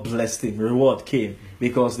wealthy. God blessed him. Reward came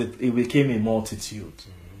because it became a multitude.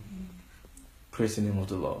 Praise the name of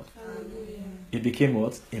the Lord. It became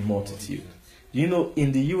what? A multitude. You know,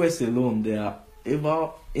 in the US alone, there are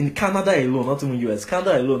in Canada alone, not even US,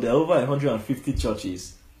 Canada alone, there are over 150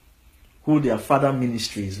 churches who their father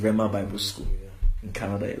ministry is Rema Bible School in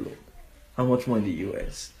Canada alone. How much more in the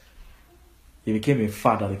US? He became a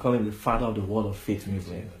father. They call him the father of the Word of Faith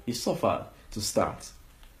movement. He suffered to start.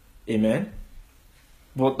 Amen?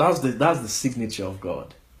 But that's the signature of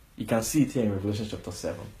God. You can see it here in Revelation chapter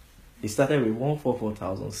 7. He started with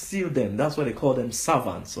 144,000. Still then, that's why they call them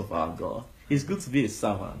servants of our God. It's good to be a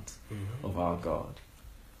servant of our God.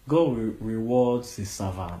 God rewards his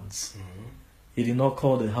servants. He did not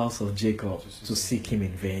call the house of Jacob to seek him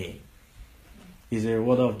in vain. He's a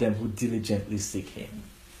rewarder of them who diligently seek him.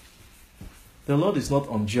 The Lord is not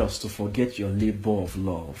unjust to forget your labor of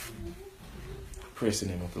love. Praise the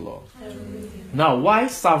name of the Lord. Now, why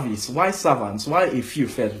service? Why servants? Why a few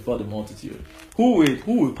first before the multitude? Who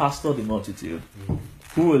will pastor the multitude?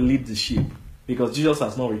 Who will lead the sheep? Because Jesus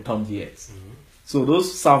has not returned yet. So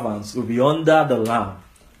those servants will be under the Lamb.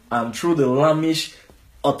 And through the Lambish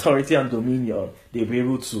authority and dominion, they'll be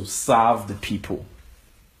able to serve the people.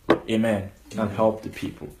 Amen. And help the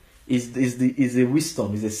people. Is a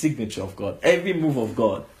wisdom, is a signature of God. Every move of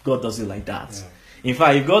God, God does it like that. Yeah. In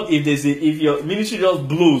fact, if your ministry just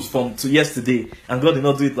blows from to yesterday and God did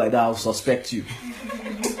not do it like that, I'll suspect you.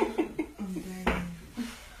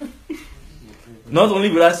 Not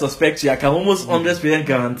only will I suspect you, I can almost 100%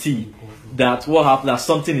 guarantee that what happened, that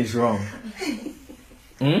something is wrong.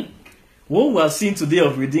 What we are seeing today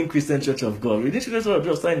of Redeemed Christian Church of God, Redeemed Christian Church of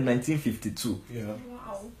God started in 1952. Yeah.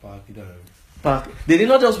 Wow. They did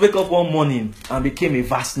not just wake up one morning and became a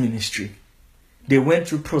vast ministry. They went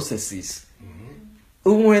through processes.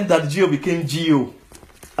 Even when that Geo became Geo,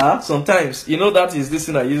 sometimes, that is this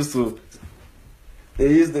thing I used to. They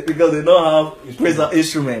use it because they don't have praise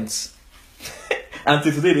instruments.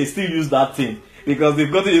 Until today, they still use that thing because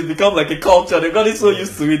it's become like a culture. They got it so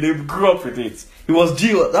used to it, they grew up with it. It was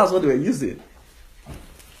Geo. That's what they were using.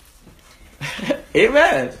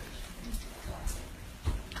 Amen.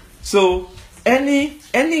 So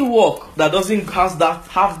any work that doesn't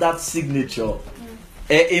have that signature,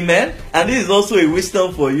 amen. And this is also a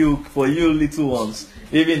wisdom for you little ones.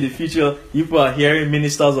 Maybe in the future, people are hearing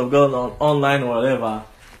ministers of God online or whatever.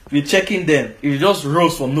 Be checking them. If you just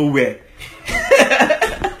rose from nowhere,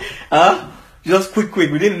 just quick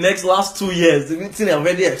within the last 2 years, the thing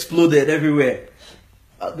already exploded everywhere.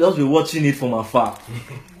 I'll just be watching it from afar.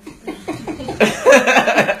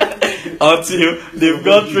 Until they've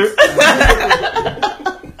gone through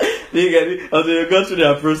until they've gone through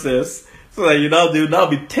their process. So that they'll now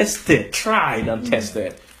be tested, tried and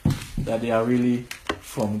tested. That they are really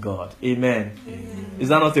from God. Amen. Is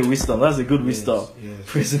that not a wisdom? That's a good wisdom. Yes.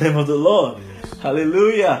 Praise the name of the Lord. Yes.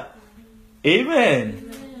 Hallelujah. Amen.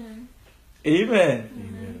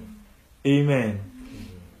 Amen. Amen.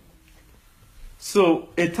 So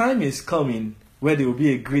a time is coming where there will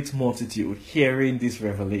be a great multitude hearing this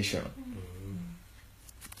revelation.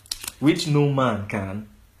 Which no man can.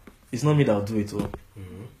 It's not me that will do it.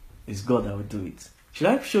 It's God that will do it. Should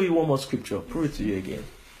I show you one more scripture? Prove it to you again.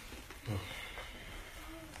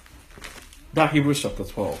 That Hebrews chapter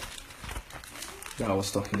 12 that I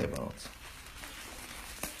was talking about.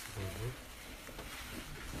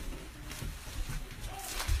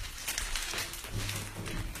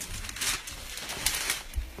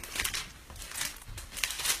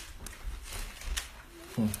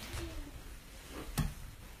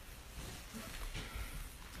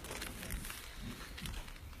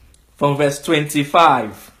 From verse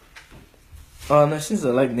 25. Oh no, since I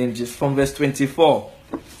like name just from verse 24.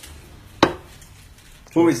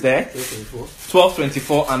 Who is there?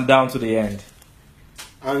 12:24 and down to the end.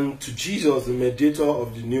 And to Jesus, the mediator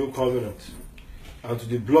of the new covenant, and to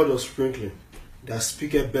the blood of sprinkling, that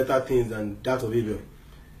speaketh better things than that of Abel.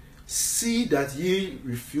 See that ye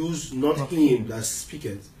refuse not him that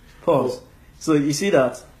speaketh. Pause. So you see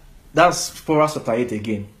that's Proverbs chapter 8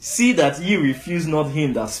 again. See that ye refuse not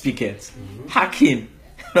him that speaketh. Hack him.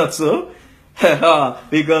 Not so?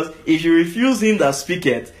 Because if you refuse him that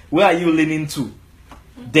speaketh, where are you leaning to?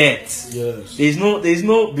 Death. Yes. There's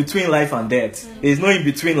no between life and death. There's no in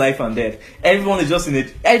between life and death. Everyone is just in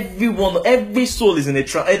it. Every soul is in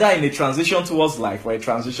either in a transition towards life or a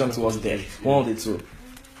transition towards death. One of the two.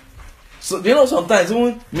 So sometimes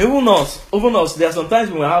even us, there are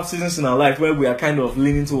sometimes when we have seasons in our life where we are kind of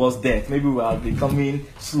leaning towards death. Maybe we are becoming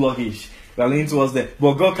sluggish. We are leaning towards death.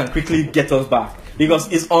 But God can quickly get us back. Because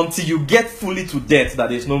it's until you get fully to death that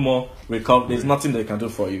there's no more recovery. There's nothing they can do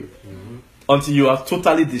for you. Until you are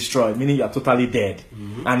totally destroyed, meaning you are totally dead.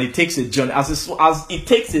 And it takes a journey. As it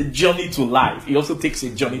takes a journey to life, it also takes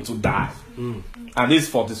a journey to die. And this is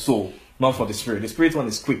for the soul, not for the spirit. The spirit one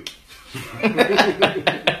is quick.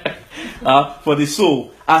 For the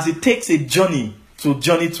soul, as it takes a journey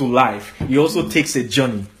to life, it also takes a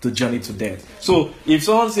journey to death. So if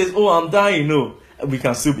someone says, "Oh, I'm dying," no, we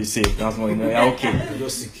can still be saved. That's what yeah, okay. You're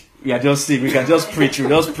just sick. We are just sick. We can just preach. We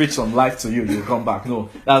just preach some life to you. You come back. No,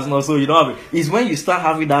 that's not so. You don't have it. It's when you start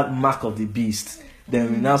having that mark of the beast,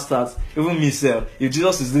 then we now start. Even myself, if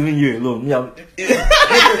Jesus is leaving you alone, me,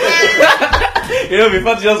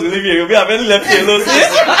 before Jesus will leave you, I've only left you alone.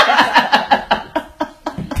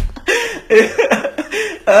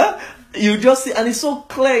 You just see, and it's so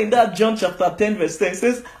clear in that John chapter 10 verse 10. It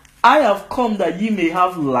says, "I have come that ye may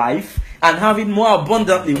have life and have it more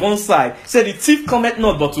abundantly." One side said, "The thief cometh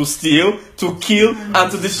not but to steal, to kill,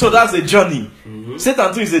 and to destroy." That's a journey.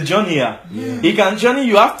 Satan too is a journey here. He can journey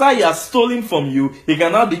you after he has stolen from you. He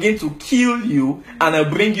can now begin to kill you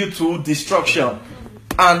and bring you to destruction.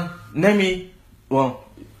 And let me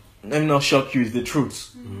not shock you, it's the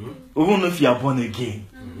truth. Even if you are born again.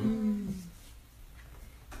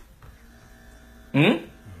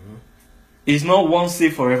 It's not once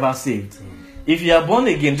saved, forever saved. If you are born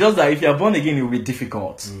again, just that if you are born again, it will be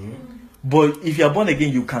difficult. But if you are born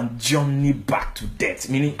again, you can journey back to death.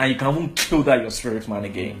 Meaning, and you can even kill that your spirit man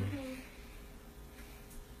again.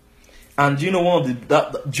 And you know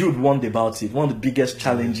that Jude warned about it. One of the biggest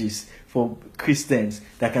challenges for Christians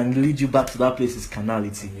that can lead you back to that place is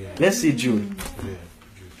carnality. Let's see Jude.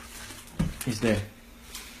 He's there.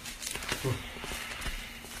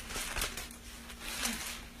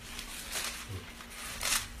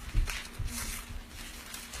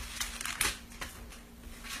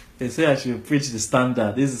 They say I should preach the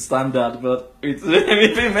standard. This is standard, but it's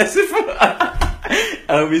very merciful.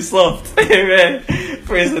 I'll be soft. Amen.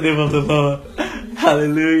 Praise the name of the Lord.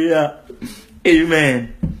 Hallelujah.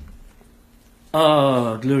 Amen.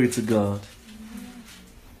 Oh, glory to God.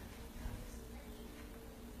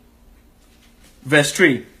 Verse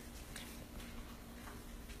 3.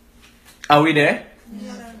 Are we there?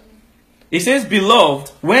 Yeah. It says,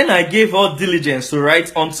 "Beloved, when I gave all diligence to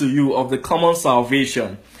write unto you of the common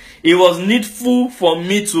salvation, it was needful for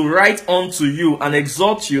me to write unto you and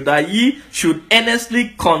exhort you that ye should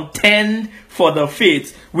earnestly contend for the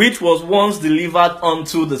faith which was once delivered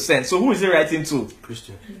unto the saints." So who is he writing to?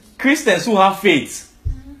 Christians who have faith.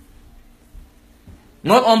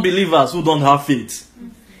 Not unbelievers who don't have faith.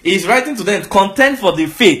 He's writing to them, contend for the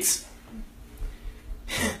faith.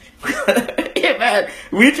 Amen.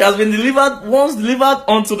 Which has been once delivered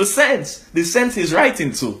unto the saints. The saints he's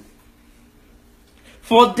writing to.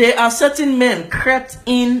 "For there are certain men crept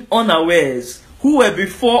in unawares, who were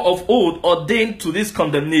before of old ordained to this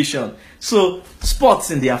condemnation." So,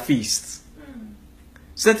 spots in their feasts.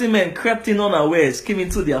 Certain men crept in unawares, came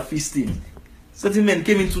into their feasting. Certain men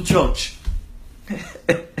came into church.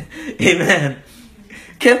 Amen.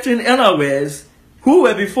 Kept in unawares, who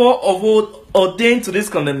were before of old ordained to this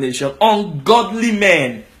condemnation, ungodly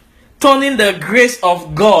men, turning the grace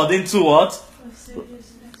of God into what?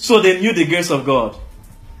 So they knew the grace of God.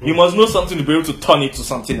 You must know something to be able to turn it to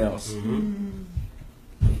something else.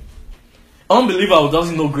 Unbeliever who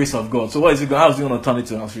doesn't know grace of God. So what is he going? How is he going to turn it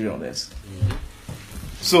to an inferior on this?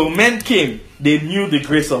 So men came, they knew the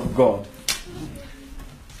grace of God.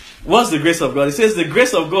 What's the grace of God? It says the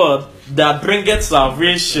grace of God that bringeth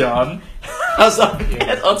salvation has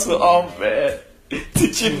appeared unto all men,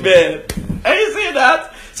 teaching men. Are you seeing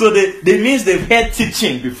that? So they means they've heard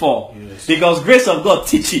teaching before. Yes. Because grace of God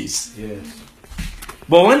teaches. Yes.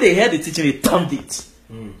 But when they heard the teaching, they turned it.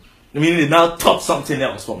 I mean, they now taught something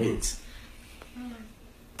else from it.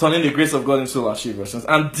 Turning the grace of God into lascivious versions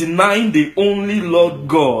and denying the only Lord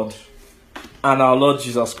God and our Lord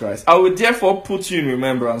Jesus Christ. I will therefore put you in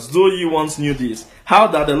remembrance, though you once knew this, how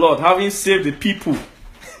that the Lord, having saved the people,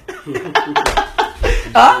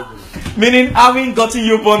 meaning having gotten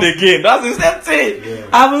you born again, that's the same thing. Yeah.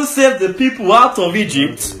 Having saved the people out of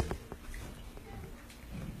Egypt,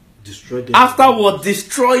 afterward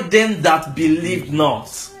destroyed them that believed not.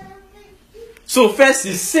 So first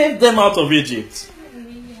he saved them out of Egypt.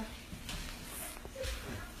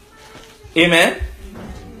 Amen.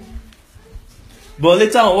 But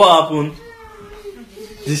later on, what happened?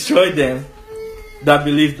 Destroyed them that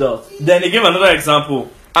believed not. Then he gave another example.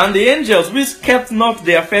 And the angels which kept not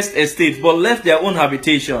their first estate, but left their own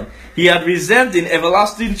habitation, he had reserved in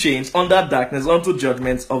everlasting chains under darkness unto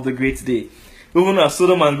judgments of the great day. Even as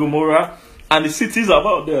Sodom and Gomorrah and the cities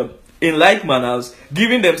about them, in like manners,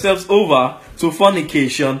 giving themselves over to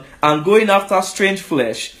fornication and going after strange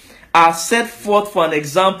flesh, are set forth for an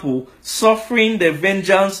example, suffering the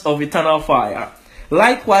vengeance of eternal fire.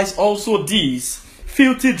 Likewise also these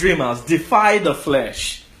filthy dreamers defy the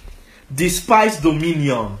flesh, despise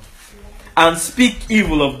dominion, and speak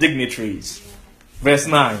evil of dignitaries. Verse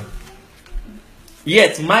 9.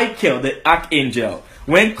 Yet Michael, the archangel,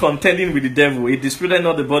 when contending with the devil, it disputed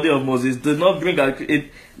not the body of Moses, did not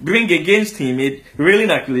bring against him a railing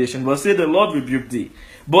accusation, but said, the Lord rebuked thee.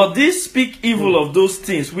 But these speak evil of those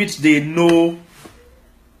things which they know.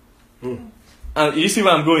 And you see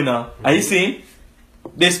where I'm going now? Are you seeing?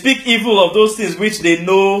 They speak evil of those things which they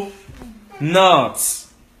know not.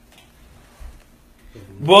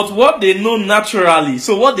 But what they know naturally,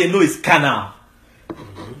 so what they know is carnal.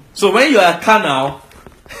 So when you are carnal,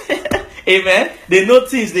 amen, they know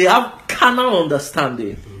things, they have carnal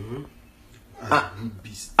understanding.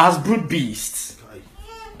 As brute beasts.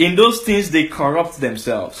 In those things they corrupt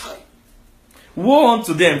themselves. Woe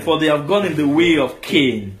unto them, for they have gone in the way of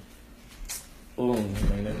Cain. Oh,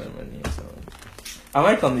 am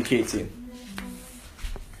I communicating?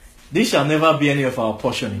 This shall never be any of our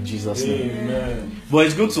portion in Jesus' name. Amen. But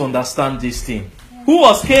it's good to understand this thing. Who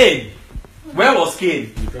was Cain? Where was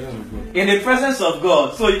Cain? In the presence of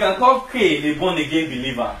God. So you can call Cain a born again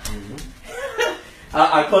believer.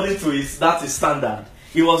 According to that's his standard.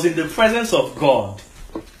 He was in the presence of God.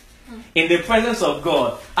 In the presence of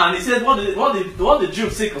God. And he said, what the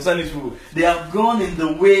Jews say concerning these people? They have gone in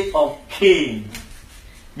the way of Cain.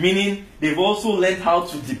 Meaning, they've also learned how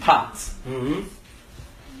to depart.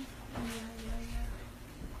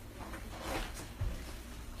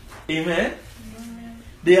 Amen?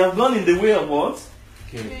 They have gone in the way of what?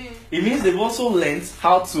 Cain. It means they've also learned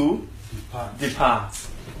how to depart.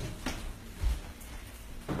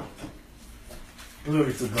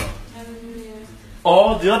 Glory to God.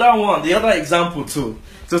 Or the other one, the other example too.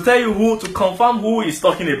 To tell you to confirm who he's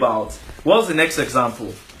talking about. What's the next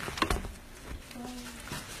example?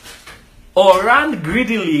 Or ran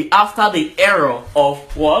greedily after the error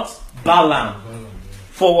of what? Balaam.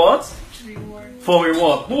 For what? Reward. For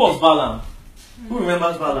reward. Who was Balaam? Who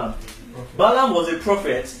remembers Balaam? Balaam was a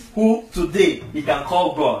prophet who today he can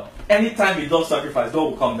call God. Anytime he does sacrifice,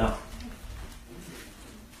 God will come down.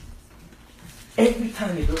 Every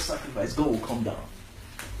time he does sacrifice, God will come down.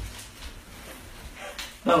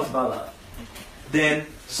 That was Balaam. Then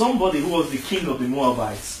somebody who was the king of the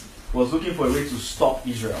Moabites was looking for a way to stop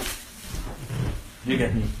Israel. Do you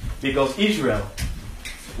get me? Because Israel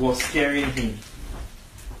was scaring him.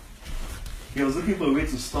 He was looking for a way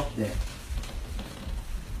to stop them.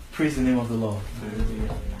 Praise the name of the Lord.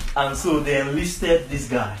 And so they enlisted this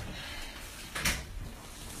guy.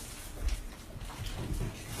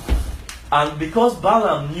 And because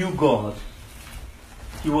Balaam knew God,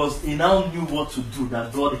 he now knew what to do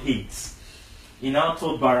that God hates. He now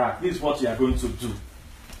told Barak, this is what you are going to do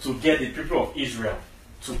to get the people of Israel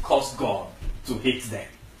to curse God, to hate them.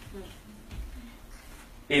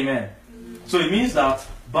 Amen. So it means that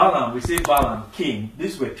Balaam, we say Balaam, king,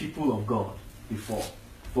 these were people of God before.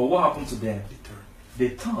 But what happened to them? They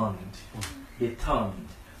turned.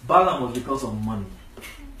 Balaam was because of money.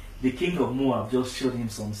 The king of Moab just showed him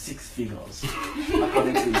some 6 figures,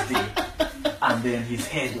 according to his day. And then his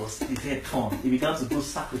head turned. He began to do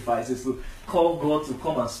sacrifices to call God to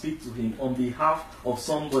come and speak to him on behalf of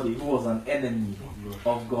somebody who was an enemy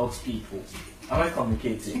of God's people. Am I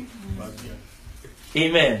communicating?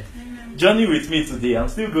 Amen. Journey with me today. I'm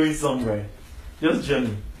still going somewhere. Just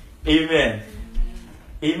journey. Amen.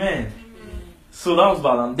 Amen. So that was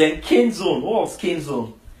Balaam. Then Cain's own. What was Cain's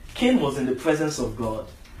own? Cain was in the presence of God.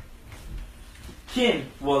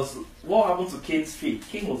 What happened to Cain's faith?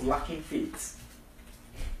 Cain was lacking faith.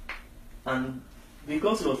 And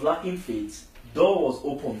because he was lacking faith, door was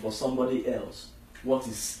open for somebody else. What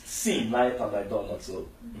is sin light at thy door, not so?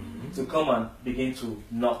 To come and begin to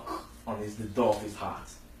knock on the door of his heart.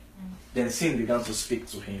 Then sin began to speak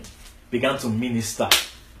to him. Began to minister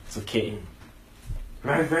to Cain.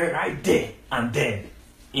 Right there and then.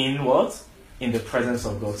 In what? In the presence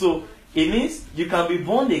of God. So, it means you can be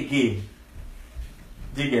born again.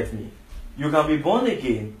 Do you get me? You can be born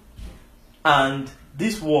again and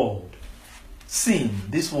this world, sin,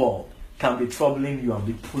 this world can be troubling you and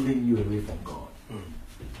be pulling you away from God.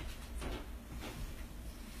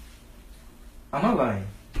 Am I lying?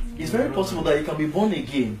 It's very possible that you can be born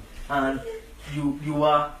again and you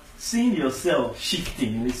are seeing yourself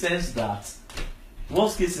shifting in the sense that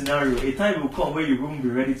worst case scenario, a time will come where you won't be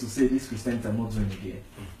ready to say this Christianity I'm not doing again.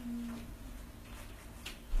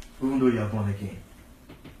 Even though you are born again.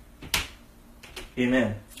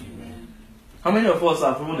 Amen. How many of us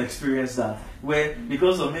have even experienced that? Where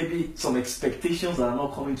because of maybe some expectations that are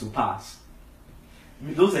not coming to pass,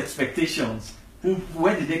 those expectations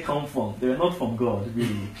Where did they come from? They were not from God,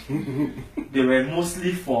 really. They were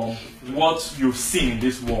mostly from what you've seen in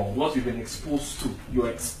this world, what you've been exposed to, your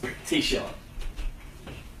expectation.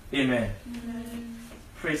 Amen.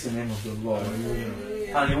 Praise the name of the Lord.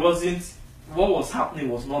 And it wasn't, what was happening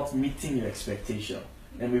was not meeting your expectation.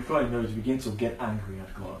 And before you know it, you begin to get angry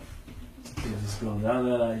at God. This God,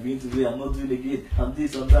 you begin to say, I'm not doing it again, I'm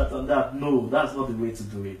this, I'm that, I'm that. No, that's not the way to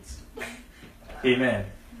do it. Amen.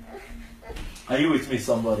 Are you with me,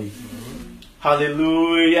 somebody?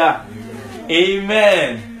 Hallelujah.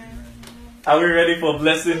 Amen. Are we ready for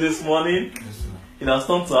blessing this morning? It has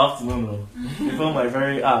come to afternoon now, before my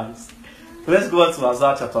very eyes. Let's go on to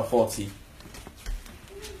Isaiah chapter 40.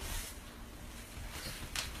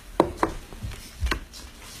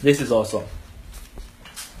 This is awesome.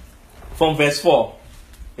 From verse 4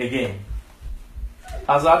 again.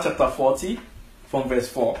 Isaiah chapter 40, from verse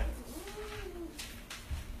 4.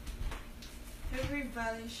 Every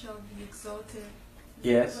valley shall be exalted.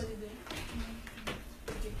 Yes.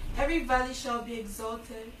 Okay. Every valley shall be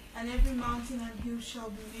exalted, and every mountain and hill shall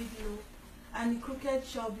be made low, and the crooked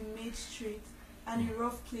shall be made straight, and the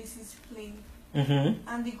rough places plain.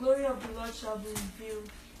 And the glory of the Lord shall be revealed,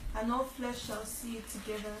 and all flesh shall see it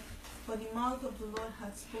together, for the mouth of the Lord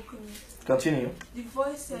hath spoken it. Continue. The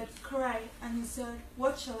voice said, Cry, and he said,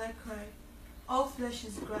 What shall I cry? All flesh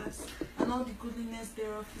is grass, and all the goodliness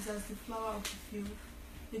thereof is as the flower of the field.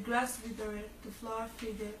 The grass withereth, the flower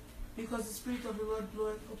fadeth, because the Spirit of the Lord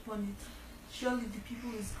bloweth upon it. Surely the people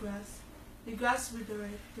is grass. The grass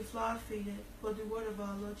withereth, the flower fadeth, but the word of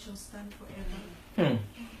our Lord shall stand forever.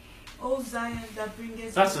 O Zion, that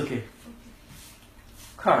bringeth... That's okay.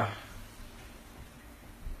 Car.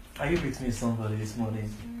 Are you with me, somebody, this morning?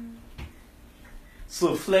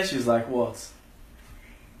 So flesh is like what?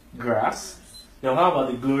 Grass. Now how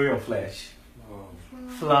about the glory of flesh?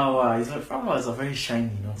 Flowers are very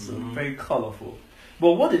shiny, also very colorful.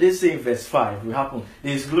 But what did they say in verse 5 will happen?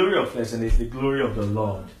 There is glory of flesh and there is the glory of the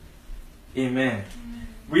Lord. Amen.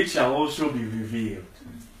 Which shall also be revealed.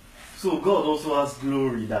 So God also has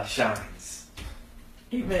glory that shines.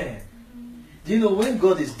 Amen. Do you know when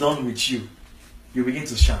God is done with you, you begin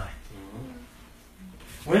to shine.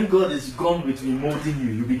 When God is gone with remolding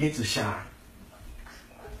you, you begin to shine.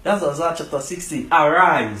 That's Isaiah chapter 60.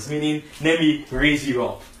 Arise, meaning let me raise you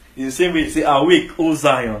up. In the same way you say, awake, O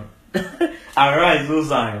Zion. Arise, O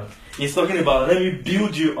Zion. He's talking about let me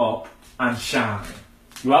build you up and shine.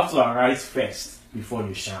 You have to arise first before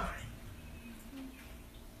you shine.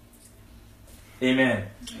 Amen.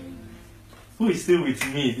 Who is still with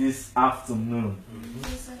me this afternoon?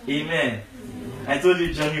 Amen. I told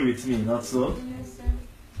you journey with me, not so?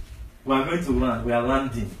 We are going to land. We are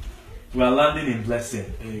landing. We are landing in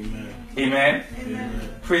blessing. Amen. Amen.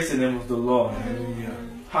 Amen. Praise the name of the Lord. Hallelujah.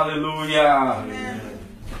 Hallelujah. Amen.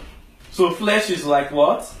 So flesh is like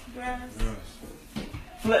what? Grass.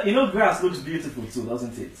 You know grass looks beautiful too,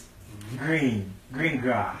 doesn't it? Green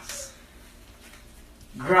grass.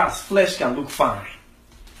 Grass, flesh can look fine,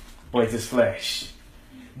 but it is flesh.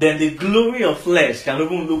 Then the glory of flesh can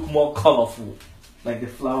even look more colorful, like the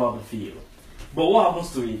flower of the field. But what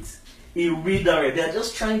happens to it? It withers. They are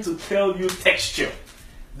just trying to tell you texture.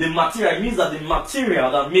 The material, it means that the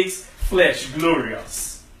material that makes flesh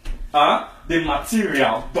glorious, the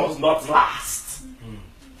material does not last.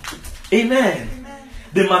 Amen.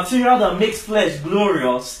 The material that makes flesh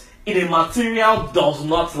glorious, the material does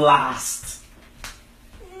not last.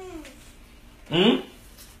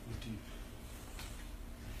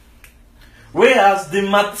 Whereas the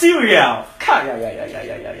material,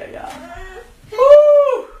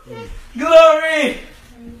 woo, glory,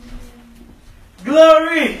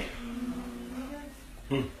 glory.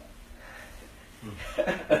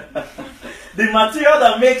 The material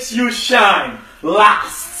that makes you shine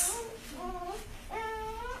lasts.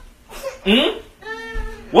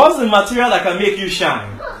 What's the material that can make you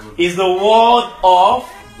shine? Is the word of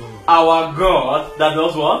our God that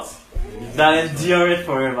does what? That endureth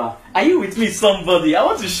forever. Are you with me, somebody? I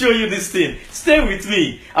want to show you this thing. Stay with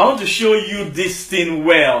me. I want to show you this thing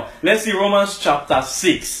well. Let's see Romans chapter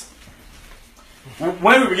 6.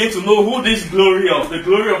 When we begin to know who this glory of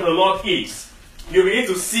the Lord is, you begin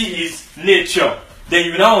to see his nature. Then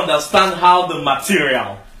you now understand how the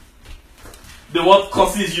material, the what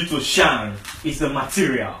causes you to shine, is the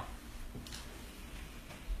material.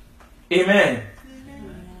 Amen.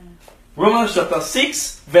 Romans chapter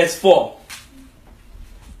 6, verse 4.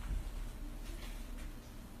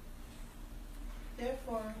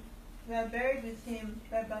 Therefore, we are buried with him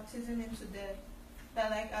by baptism into death,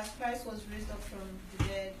 that like as Christ was raised up from the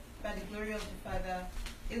dead by the glory of the Father,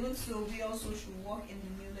 Even so, we also should walk in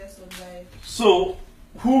the newness of life. So,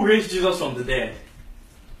 who raised Jesus from the dead?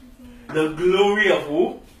 The glory of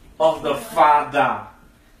who? Of the Father.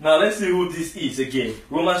 Now let's see who this is again.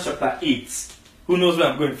 Romans chapter 8. Who knows where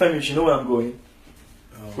I'm going? Femi, you know where I'm going?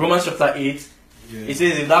 Romans chapter 8. Yeah. It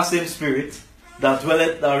says, in that same spirit that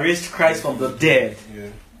dwelleth, that raised Christ from the dead. Yeah.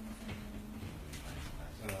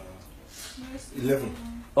 11.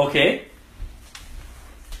 Okay.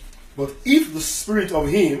 But if the spirit of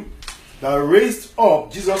him that raised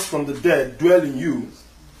up Jesus from the dead dwell in you,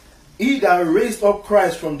 he that raised up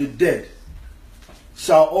Christ from the dead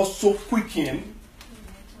shall also quicken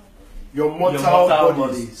your mortal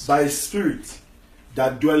bodies by his spirit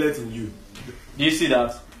that dwelleth in you. Do you see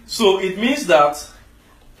that? So it means that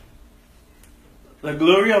the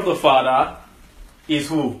glory of the Father is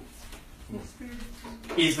who?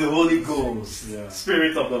 Is the Holy Ghost,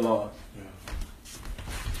 Spirit of the Lord.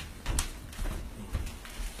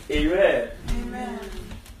 Amen. Amen.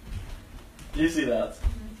 Do you see that?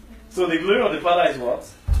 So the glory of the Father is what?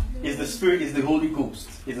 Is the Spirit, is the Holy Ghost,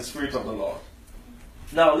 is the Spirit of the Lord.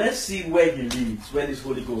 Now let's see where he lives, where this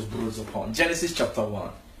Holy Ghost blows upon. Genesis chapter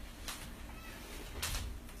 1.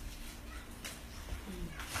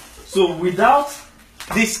 So without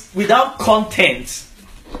this, without content,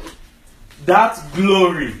 that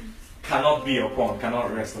glory cannot be upon,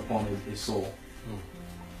 cannot rest upon a soul.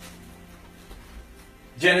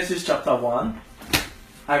 Genesis chapter 1.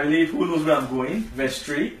 I believe, who knows where I'm going? Verse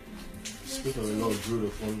 3. Spirit of the Lord brood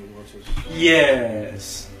upon the waters.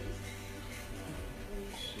 Yes.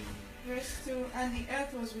 Verse 2. And the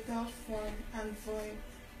earth was without form and void,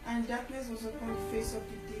 and darkness was upon the face of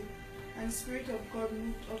the deep, and the Spirit of God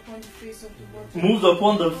moved upon the face of the waters. Moved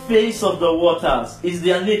upon the face of the waters. Is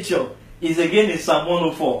their nature. Is again in Psalm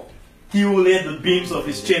 104. He will lay the beams of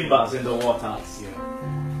his chambers in the waters.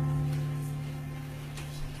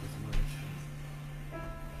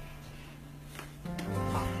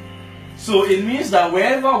 So it means that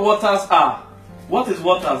wherever waters are, what is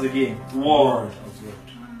waters again? Word.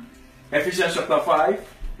 Ephesians chapter 5,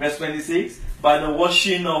 verse 26. By the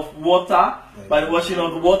washing of water, by the washing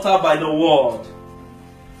of the water, by the word.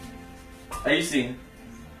 Are you seeing?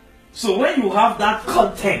 So when you have that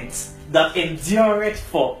content that endureth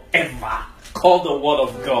forever, called the word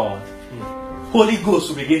of God, Holy Ghost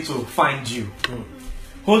will begin to find you.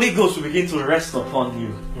 Holy Ghost will begin to rest upon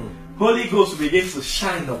you. Holy Ghost will begin to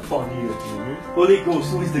shine upon you. Holy Ghost,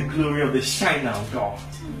 who is the glory of the shine of God.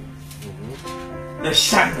 The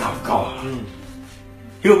shine of God.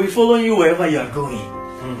 He will be following you wherever you are going.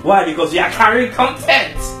 Why? Because you are carrying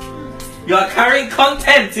content. You are carrying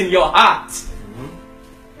content in your heart.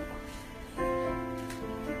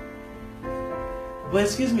 But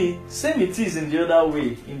excuse me, same it is in the other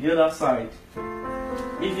way, in the other side.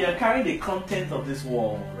 If you are carrying the content of this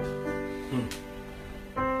world,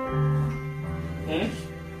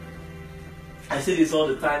 I say this all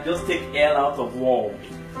the time, just take L out of world.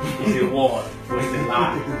 It's a word, but it's a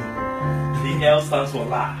lie. The L stands for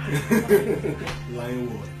lie. Lying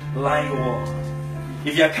word. Lying word.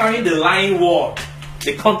 If you are carrying the lying word,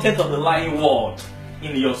 the content of the lying word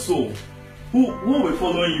in your soul, who will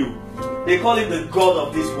follow you? They call it the God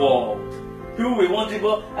of this world. People will want to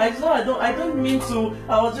go, I don't mean to,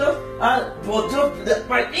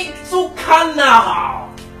 my ink so carnal.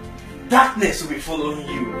 Darkness will be following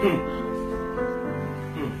you.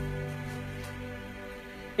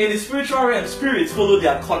 In the spiritual realm, spirits follow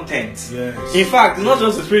their content. Yes. In fact, not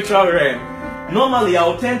just the spiritual realm. Normally,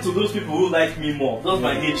 I'll tend to those people who like me more. That's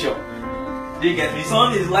my nature. Do you get me?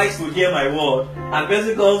 Someone likes to hear my word, and the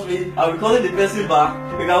person calls me, I'll be calling the person back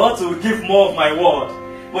because I want to give more of my word.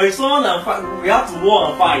 But if someone we have to war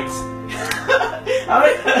and fight.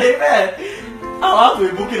 Amen. I'll have to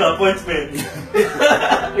be booking an appointment.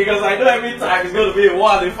 Because I know every time it's going to be a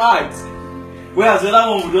war and a fight. Whereas the other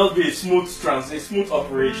one would just be a smooth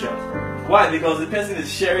operation. Why? Because the person is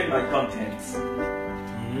sharing my contents.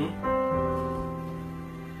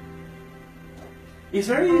 It's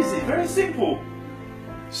very easy, very simple.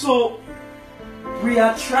 So, we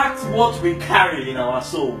attract what we carry in our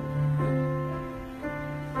soul.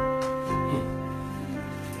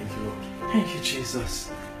 Thank you, Lord. Thank you, Jesus.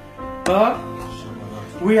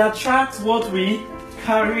 We attract what we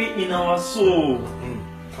carry in our soul.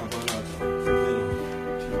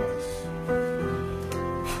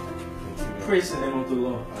 Praise the name of the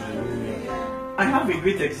Lord. I have a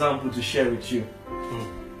great example to share with you.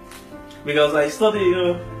 Because I study,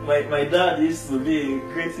 my dad used to be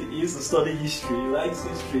he used to study history, he likes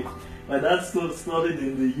history. My dad studied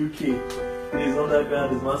in the UK. His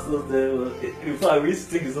undergrad, his master's there. In fact, we used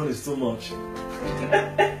to think his own is too much.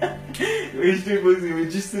 history books, they were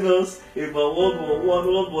gisting us about World War One,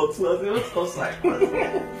 World War Two. I was like, what?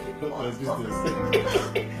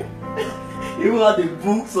 You had the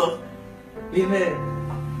books of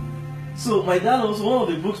Amen. So my dad also, one of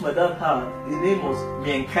the books my dad had, the name was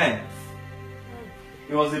Mein Kampf.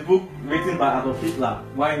 It was a book written by Adolf Hitler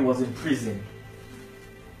while he was in prison.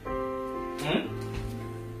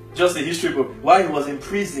 Just a history book. While he was in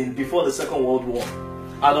prison before the Second World War.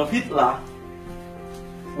 Adolf Hitler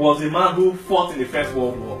was a man who fought in the First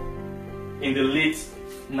World War in the late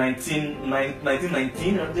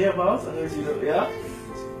 1919 or thereabouts. Yeah?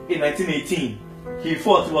 In 1918. He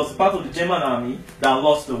fought, he was part of the German army that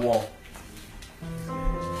lost the war.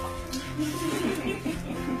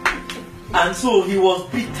 And so he was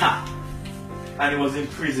bitter and he was in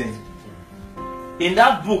prison. In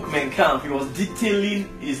that book, Mein Kampf, he was detailing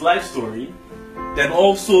his life story. Then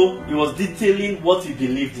also, he was detailing what he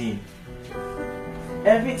believed in.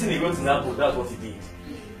 Everything he wrote in that book, that's what he did.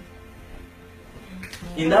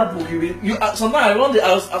 In that book, sometimes I wonder,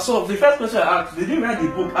 so the first question I asked, did he write the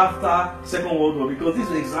book after Second World War? Because this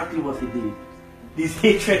is exactly what he did. His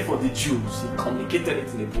hatred for the Jews, he communicated it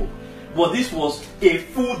in the book. But this was a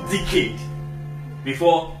full decade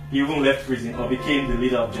before he even left prison or became the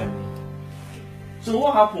leader of Germany. So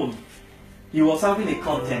what happened? He was having a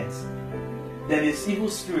content. Then his evil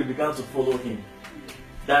spirit began to follow him.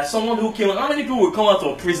 There's someone who came. How many people will come out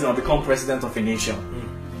of prison and become president of a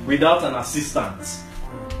nation without an assistant,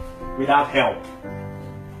 without help?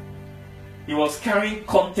 He was carrying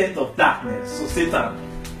content of darkness. So Satan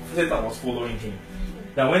was following him.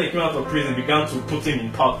 That when he came out of prison, began to put him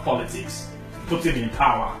in politics, put him in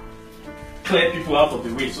power, clear people out of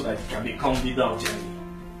the way so that he can become leader of Germany.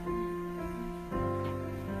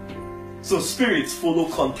 So spirits follow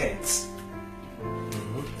content.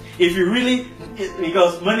 If you really,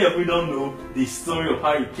 because many of you don't know the story of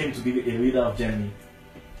how he came to be a leader of Germany.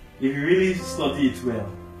 If you really study it well,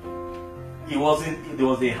 there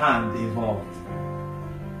was a hand involved.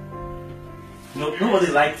 Nobody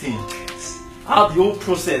liked him. How the whole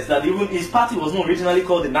process that even his party was not originally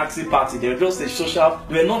called the Nazi Party. They were just they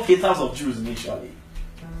were not haters of Jews initially.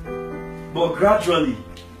 But gradually,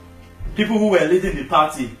 people who were leading the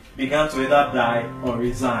party began to either die or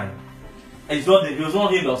resign. And it was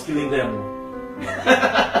not him that was killing them.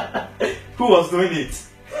 Who was doing it?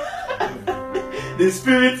 The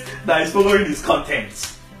spirit that is following his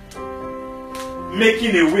content.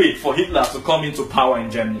 Making a way for Hitler to come into power in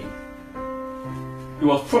Germany. It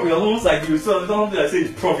was almost like something I say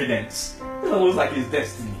is providence. It was almost like his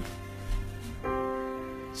destiny.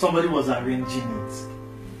 Somebody was arranging it.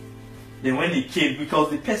 Then when he came, because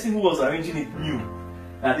the person who was arranging it knew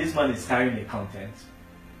that this man is carrying a content,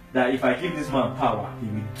 that if I give this man power, he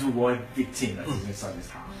will do everything that is inside his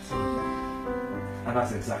heart. And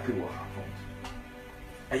that's exactly what happened.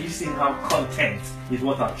 Are you seeing how content is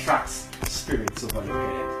what attracts spirits over your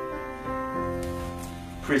head?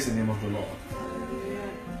 Praise the name of the Lord.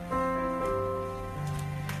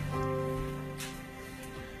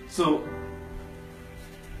 So,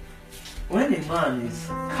 when a man is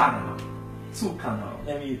carnal, too carnal,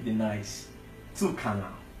 let me be nice, too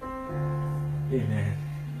carnal, amen.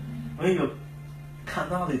 When your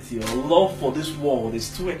carnality or love for this world is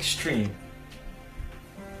too extreme,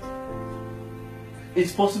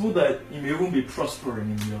 it's possible that you may even be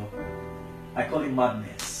prospering in your, I call it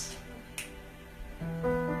madness.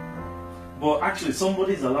 But actually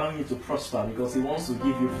somebody is allowing you to prosper because he wants to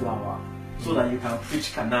give you flour so that you can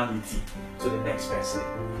preach carnality to the next person.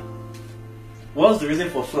 What's the reason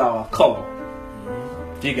for flour? Color.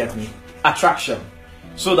 Do you get me? Attraction.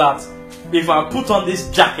 So that if I put on this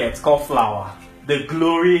jacket called flour, the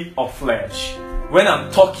glory of flesh, when I'm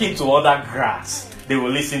talking to other grass, they will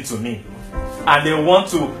listen to me. And they want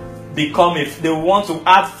to they want to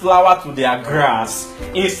add flour to their grass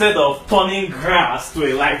instead of turning grass to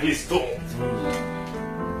a lively stone.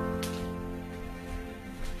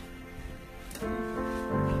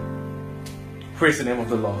 Praise the name of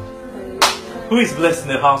the Lord. Who is blessed in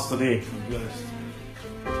the house today? Blessed.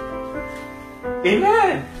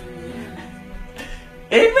 Amen.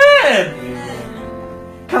 Amen.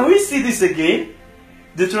 Can we see this again?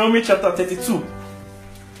 Deuteronomy chapter 32.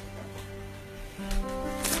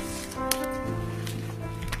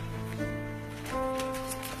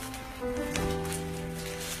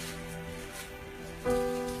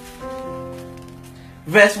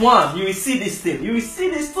 Verse 1, you will see this thing. You will see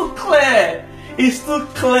this too clear. It's too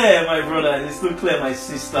clear, my brothers. It's too clear, my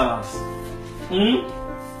sisters.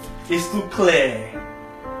 It's too clear.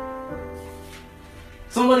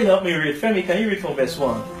 Somebody help me read. Femi, can you read from verse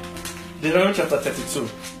 1? Deuteronomy chapter 32.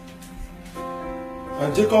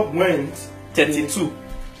 And Jacob went 32.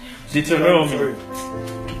 Deuteronomy.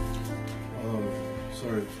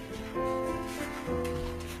 Sorry.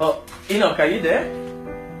 Oh, Enoch, are you there?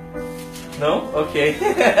 No? Okay.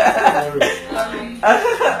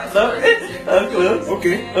 No? Close.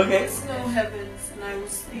 Okay. Okay. Snow heavens, and I will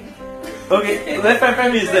speak. Okay. Let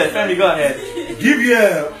Femi is there. Femi, go ahead. Give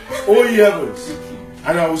ear, O ye heavens,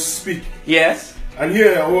 and I will speak. Yes. And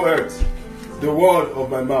hear, O earth, the word of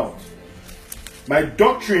my mouth. My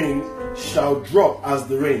doctrine shall drop as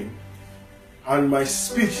the rain, and my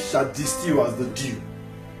speech shall distill as the dew.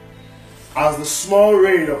 As the small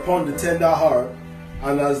rain upon the tender heart,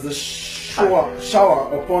 and as the shower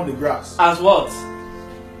upon the grass. As what?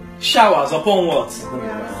 Showers upon what? The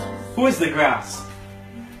grass. Who is the grass?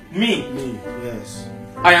 Me. Me, yes.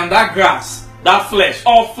 I am that grass, that flesh.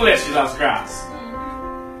 All flesh is as grass.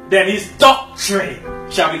 Then his doctrine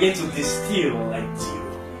shall begin to distill like dew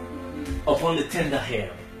upon the tender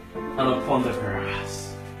hair and upon the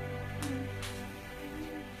grass.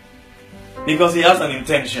 Because he has an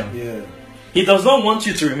intention. Yeah. He does not want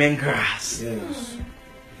you to remain grass. Yes.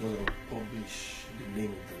 Because I'll publish the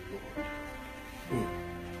name of the Lord.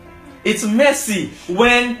 It's messy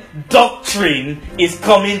when doctrine is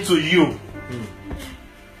coming to you.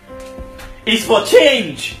 It's for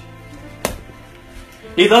change.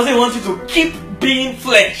 He doesn't want you to keep being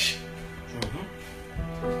flesh.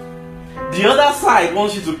 The other side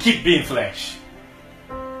wants you to keep being flesh.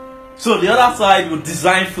 So the other side will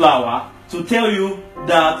design flower to tell you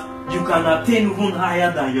that you can attain even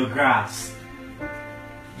higher than your grass.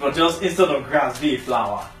 But just instead of grass, be a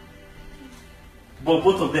flower. But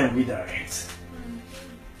both of them wither it.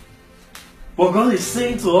 But God is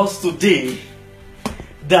saying to us today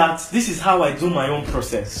that this is how I do my own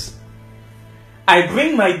process. I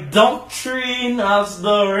bring my doctrine as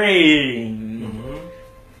the rain,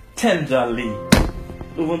 tenderly,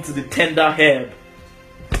 even to the tender herb,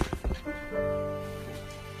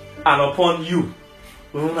 and upon you,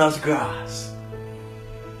 even as grass.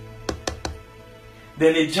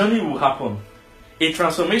 Then a journey will happen. A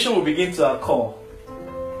transformation will begin to occur.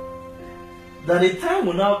 That a time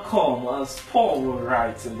will now come, as Paul will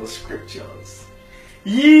write in the scriptures,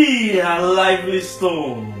 ye are lively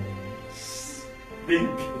stones, being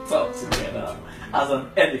built up together as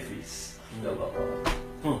an edifice. The Lord.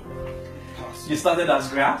 You started as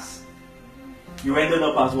grass, you ended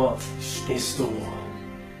up as what? A stone.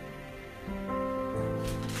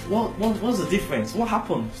 What's the difference? What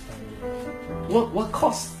happened? What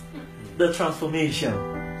caused the transformation?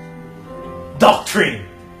 Doctrine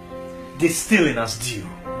distilling as dew.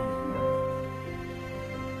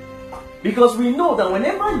 Because we know that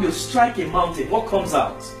whenever you strike a mountain, what comes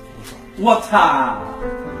out? Water.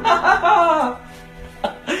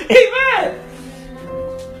 Amen.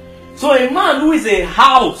 So a man who is a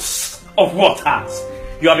house of waters,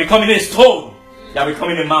 you are becoming a stone. You are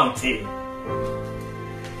becoming a mountain.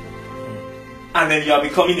 And then you are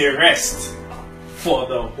becoming a rest for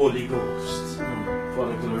the Holy Ghost, for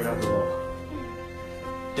the glory of the Lord.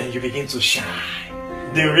 Then you begin to shine.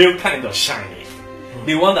 The real kind of shining.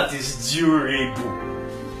 The one that is durable.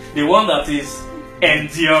 The one that is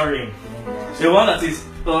enduring. The one that is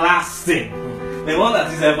lasting. The one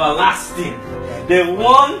that is everlasting. The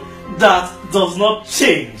one that does not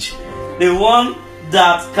change. The one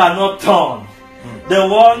that cannot turn. The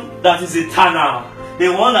one that is eternal. The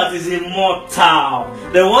one that is immortal.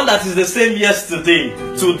 The one that is the same yesterday,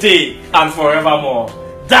 today, and forevermore.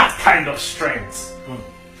 That kind of strength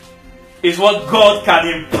is what God can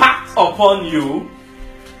impact upon you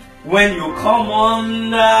when you come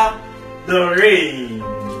under the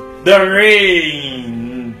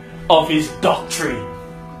reign of His doctrine.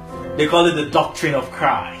 They call it the doctrine of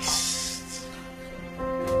Christ.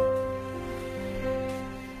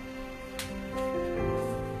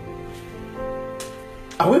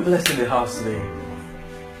 Are we blessed in the house today?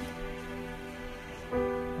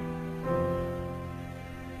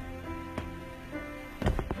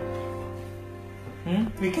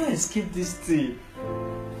 We can't escape this thing.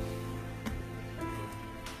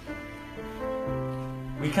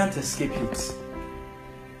 We can't escape it.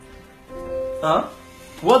 Huh?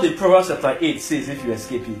 What the Proverbs chapter 8 says, if you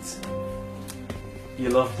escape it, you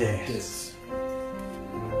love death. Yes.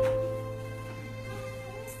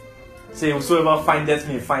 Say, whosoever findeth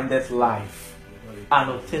me findeth life,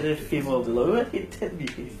 and obtaineth favor of the Lord. Whoever hated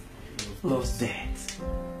me loves death.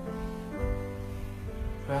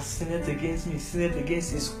 Who has sinned against me, sinned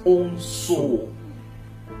against his own soul.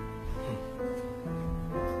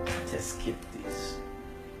 Can't escape this.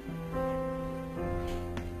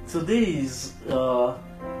 Today is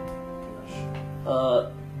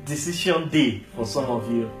decision day for some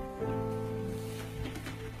of you.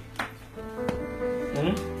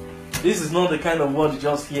 This is not the kind of word you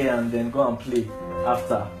just hear and then go and play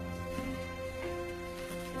after.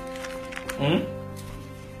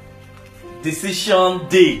 Decision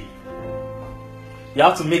day. You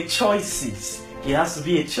have to make choices. It has to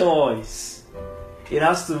be a choice. It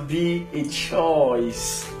has to be a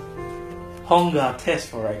choice. Hunger, thirst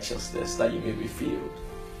for righteousness, that you may be filled.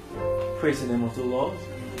 Praise the name of the Lord.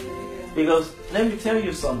 Because let me tell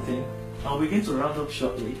you something. I'll begin to round up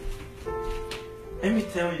shortly. Let me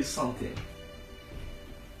tell you something.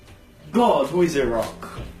 God, who is a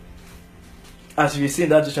rock, as we see in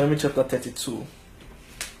that Deuteronomy chapter 32,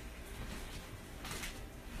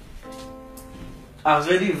 has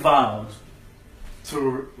already vowed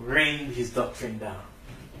to rain his doctrine down.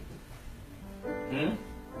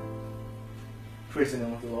 Praise the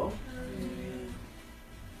name of the Lord.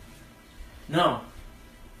 Now,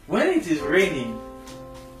 when it is raining,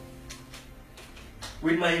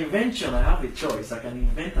 with my invention, I have a choice. I can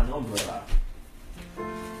invent an umbrella.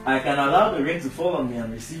 I can allow the rain to fall on me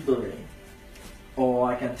and receive the rain.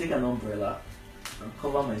 Or I can take an umbrella and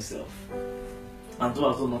cover myself and do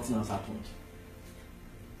as though nothing has happened.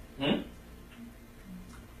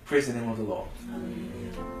 Praise the name of the Lord.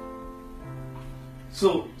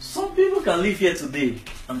 So, some people can live here today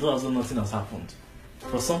and do as though nothing has happened.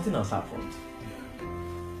 But something has happened.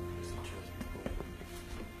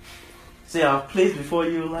 Say, I've placed before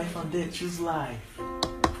you life and death, choose life.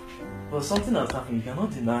 But something has happened, you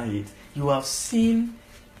cannot deny it. You have seen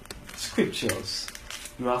scriptures.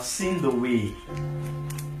 You have seen the way.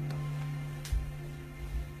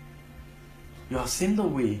 You have seen the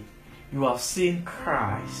way. You have seen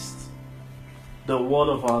Christ, the word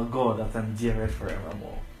of our God that endureth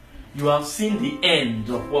forevermore. You have seen the end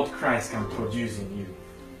of what Christ can produce in you.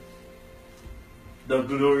 The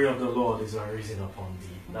glory of the Lord is arisen upon thee.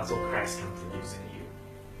 That's what Christ can produce in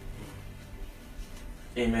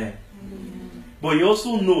you. Amen. But you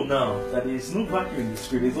also know now that there is no vacuum in the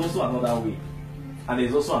spirit. There's also another way. And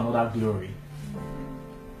there's also another glory.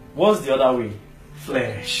 What's the other way?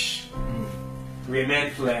 Flesh.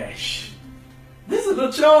 Remain flesh. This is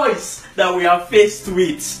the choice that we are faced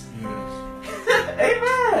with.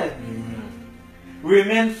 Amen.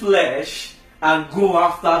 Remain flesh and go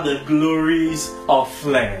after the glories of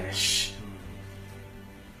flesh.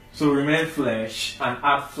 So remain flesh and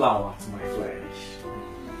add flour to my flesh.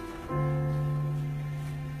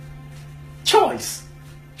 Choice.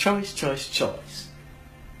 Choice, choice, choice.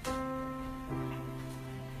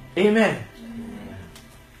 Amen.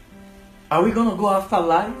 Are we going to go after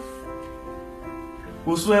life?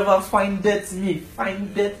 Whosoever findeth me,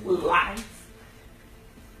 findeth life,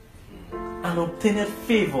 and obtaineth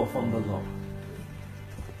favor from the Lord.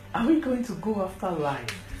 Are we going to go after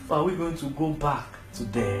life, or are we going to go back to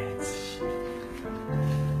death?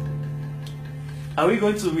 Are we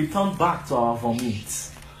going to return back to our vomit,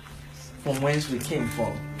 from whence we came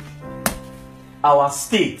from? Our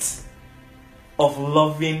state of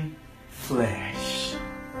loving flesh,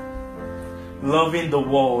 loving the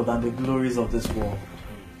world and the glories of this world.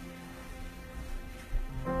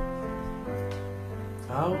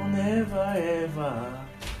 I will never ever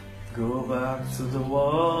go back to the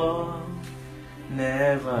world.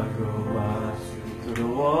 Never go back to the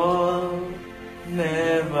world.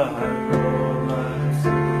 Never go back to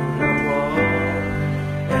the world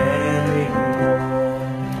anymore.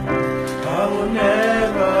 I will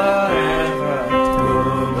never ever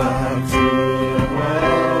go back to the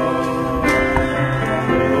world.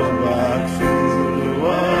 Go back to the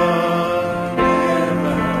world.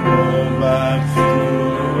 Never go back to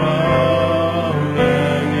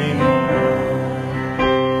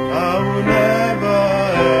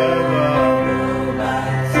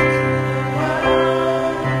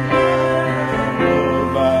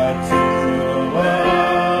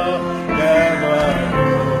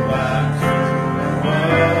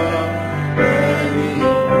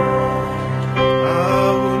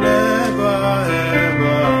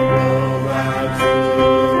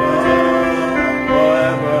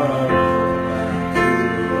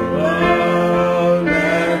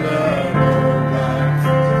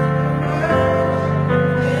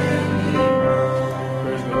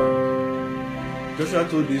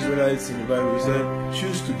told the Israelites in the Bible, he said,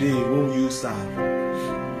 choose today whom you serve.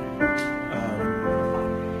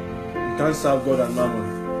 You can't serve God and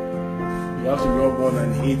mammon. You have to love one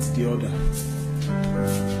and hate the other.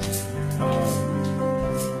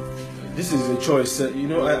 This is a choice. You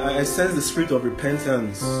know, I sense the spirit of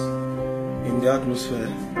repentance in the atmosphere.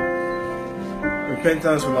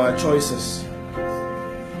 Repentance from our choices.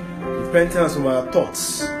 Repentance from our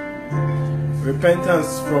thoughts.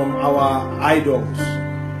 Repentance from our idols.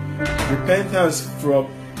 Repentance from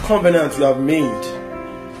covenants we have made,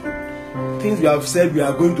 things we have said we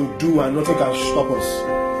are going to do and nothing can stop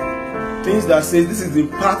us, things that say this is the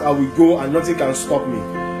path I will go and nothing can stop me.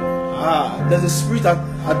 There's a spirit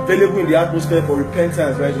available in the atmosphere for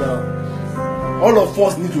repentance right now. All of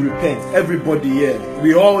us need to repent. Everybody here,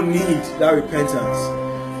 we all need that repentance.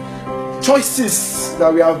 Choices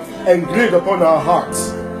that we have engraved upon our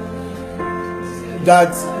hearts,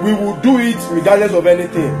 that we will do it regardless of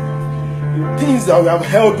anything. Things that we have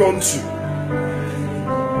held on to.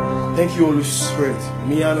 Thank you, Holy Spirit.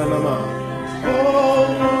 Oh,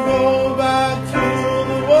 go back to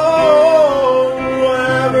the world.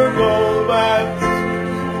 Never go back.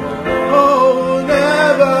 Oh,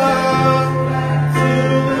 never to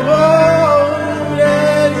the world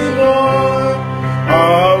anymore. I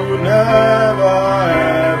will never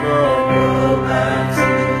ever go back to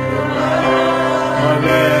the world. I'll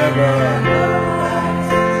never go back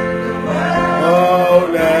to the world. Oh,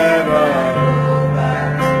 never go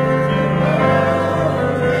back to the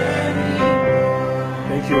world anymore.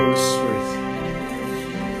 Thank you, Holy Spirit.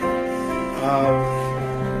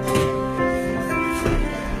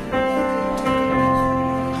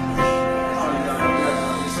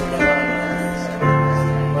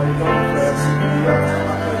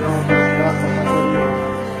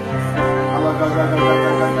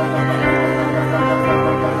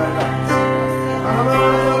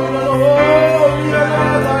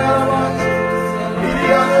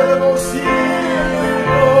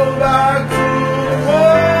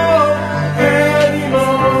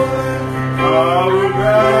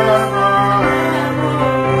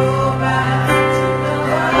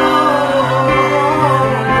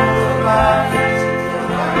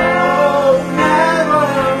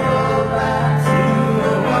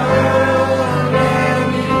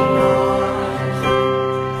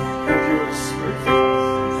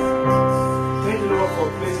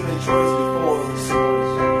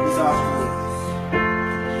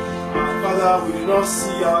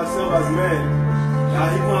 See ourselves as men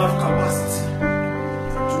that even have capacity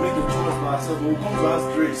to make a choice for ourselves, but we come to ask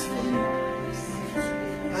grace from you.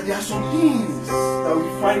 And there are some things that we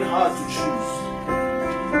find hard to choose.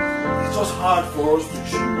 It's just hard for us to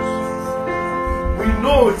choose. We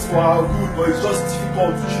know it's for our good, but it's just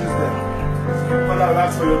difficult to choose them. Father, I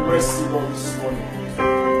ask for your mercy, Lord, this morning.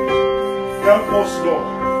 Help us, Lord.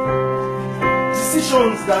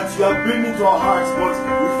 Decisions that you are bringing to our hearts, but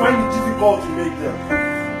we find it difficult to make them.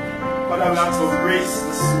 Father, we ask for grace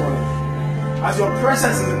this morning. As your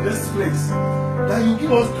presence is in this place, that you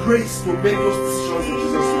give us grace to make those decisions in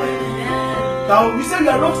Jesus' name. Now, we say we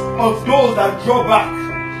are not of those that draw back,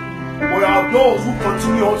 but we are those who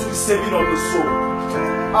continue on to the saving of the soul.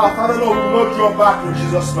 Father, Lord, we will not draw back in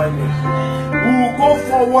Jesus' name. We will go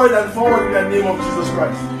forward and forward in the name of Jesus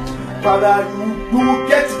Christ. Father, we will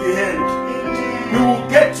get to the end. We will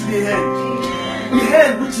get to the end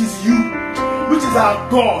which is you, which is our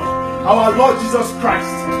God, our Lord Jesus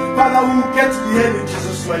Christ. Father, we will get to the end in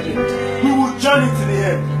Jesus' name. We will journey to the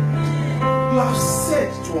end. You have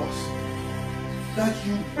said to us that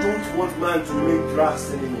you don't want man to make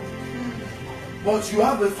grass anymore, but you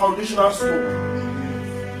have a foundational stone,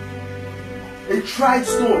 a tried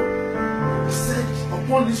stone. He said,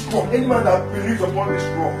 upon this rock, any man that believes upon this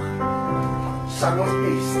rock shall not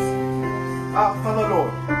taste. Father,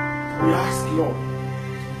 Lord, we ask, Lord,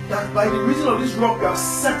 that by the reason of this rock we are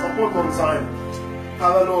set upon Mount Zion.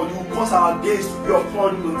 Father, Lord, you will cause our gaze to be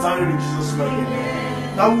upon Mount Zion in Jesus' name.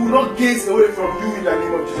 That we will not gaze away from you in the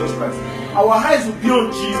name of Jesus Christ. Our eyes will be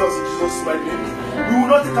on Jesus in Jesus' name. We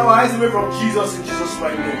will not take our eyes away from Jesus in Jesus'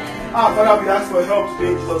 name. Father, we ask for help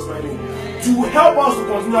today in Jesus' name. To help us to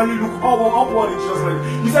continually look upward in Jesus'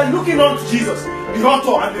 name. You said, looking unto Jesus, the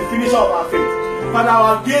author and the finisher of our faith. Father,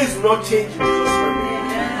 our gaze will not change in Jesus' name.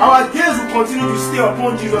 Our gaze will continue to stay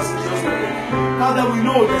upon Jesus in Jesus' name. Father, we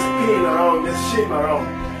know there's pain around, there's shame around,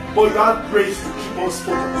 but you have grace to keep us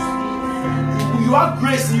focused. You have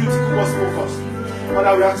grace in you to keep us focused.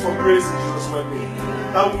 Father, we ask for grace in Jesus' name.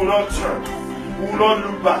 That we will not turn, we will not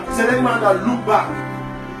look back. He said, any man that look back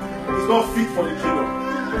is not fit for the kingdom.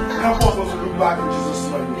 Help us not to look back in Jesus'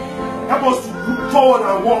 name. Help us to look forward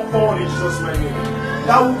and walk forward in Jesus' name.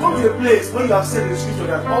 That will come to a place where you have said in the scripture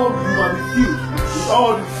that all of you are filled with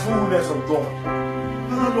all the fullness of God.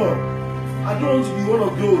 Father, Lord, I don't want to be one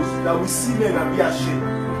of those that will see men and be ashamed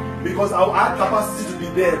because I had capacity to be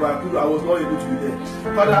there, but I was not able to be there.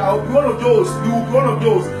 Father, I will be one of those, you will be one of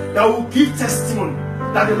those that will give testimony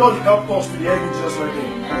that the Lord helped us to the end in Jesus'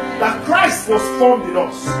 name. That Christ was formed in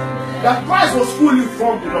us. That Christ was fully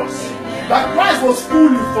formed in us. That Christ was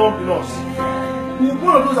fully formed in us. We will be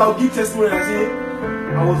one of those that will give testimony and say,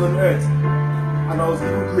 I was on earth. and I was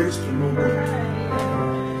given grace to know God.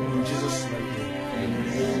 In Jesus' name.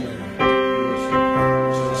 Amen.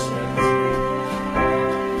 Jesus' name.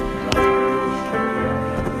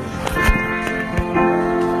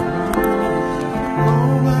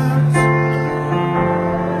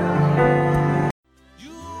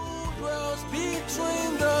 You dwells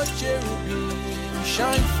between the cherubim,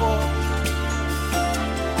 shine forth.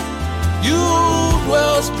 You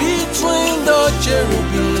dwells between the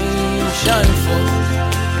cherubim, shine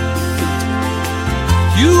forth.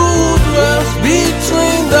 You dwells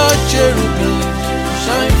between the cherubim,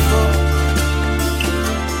 shine forth.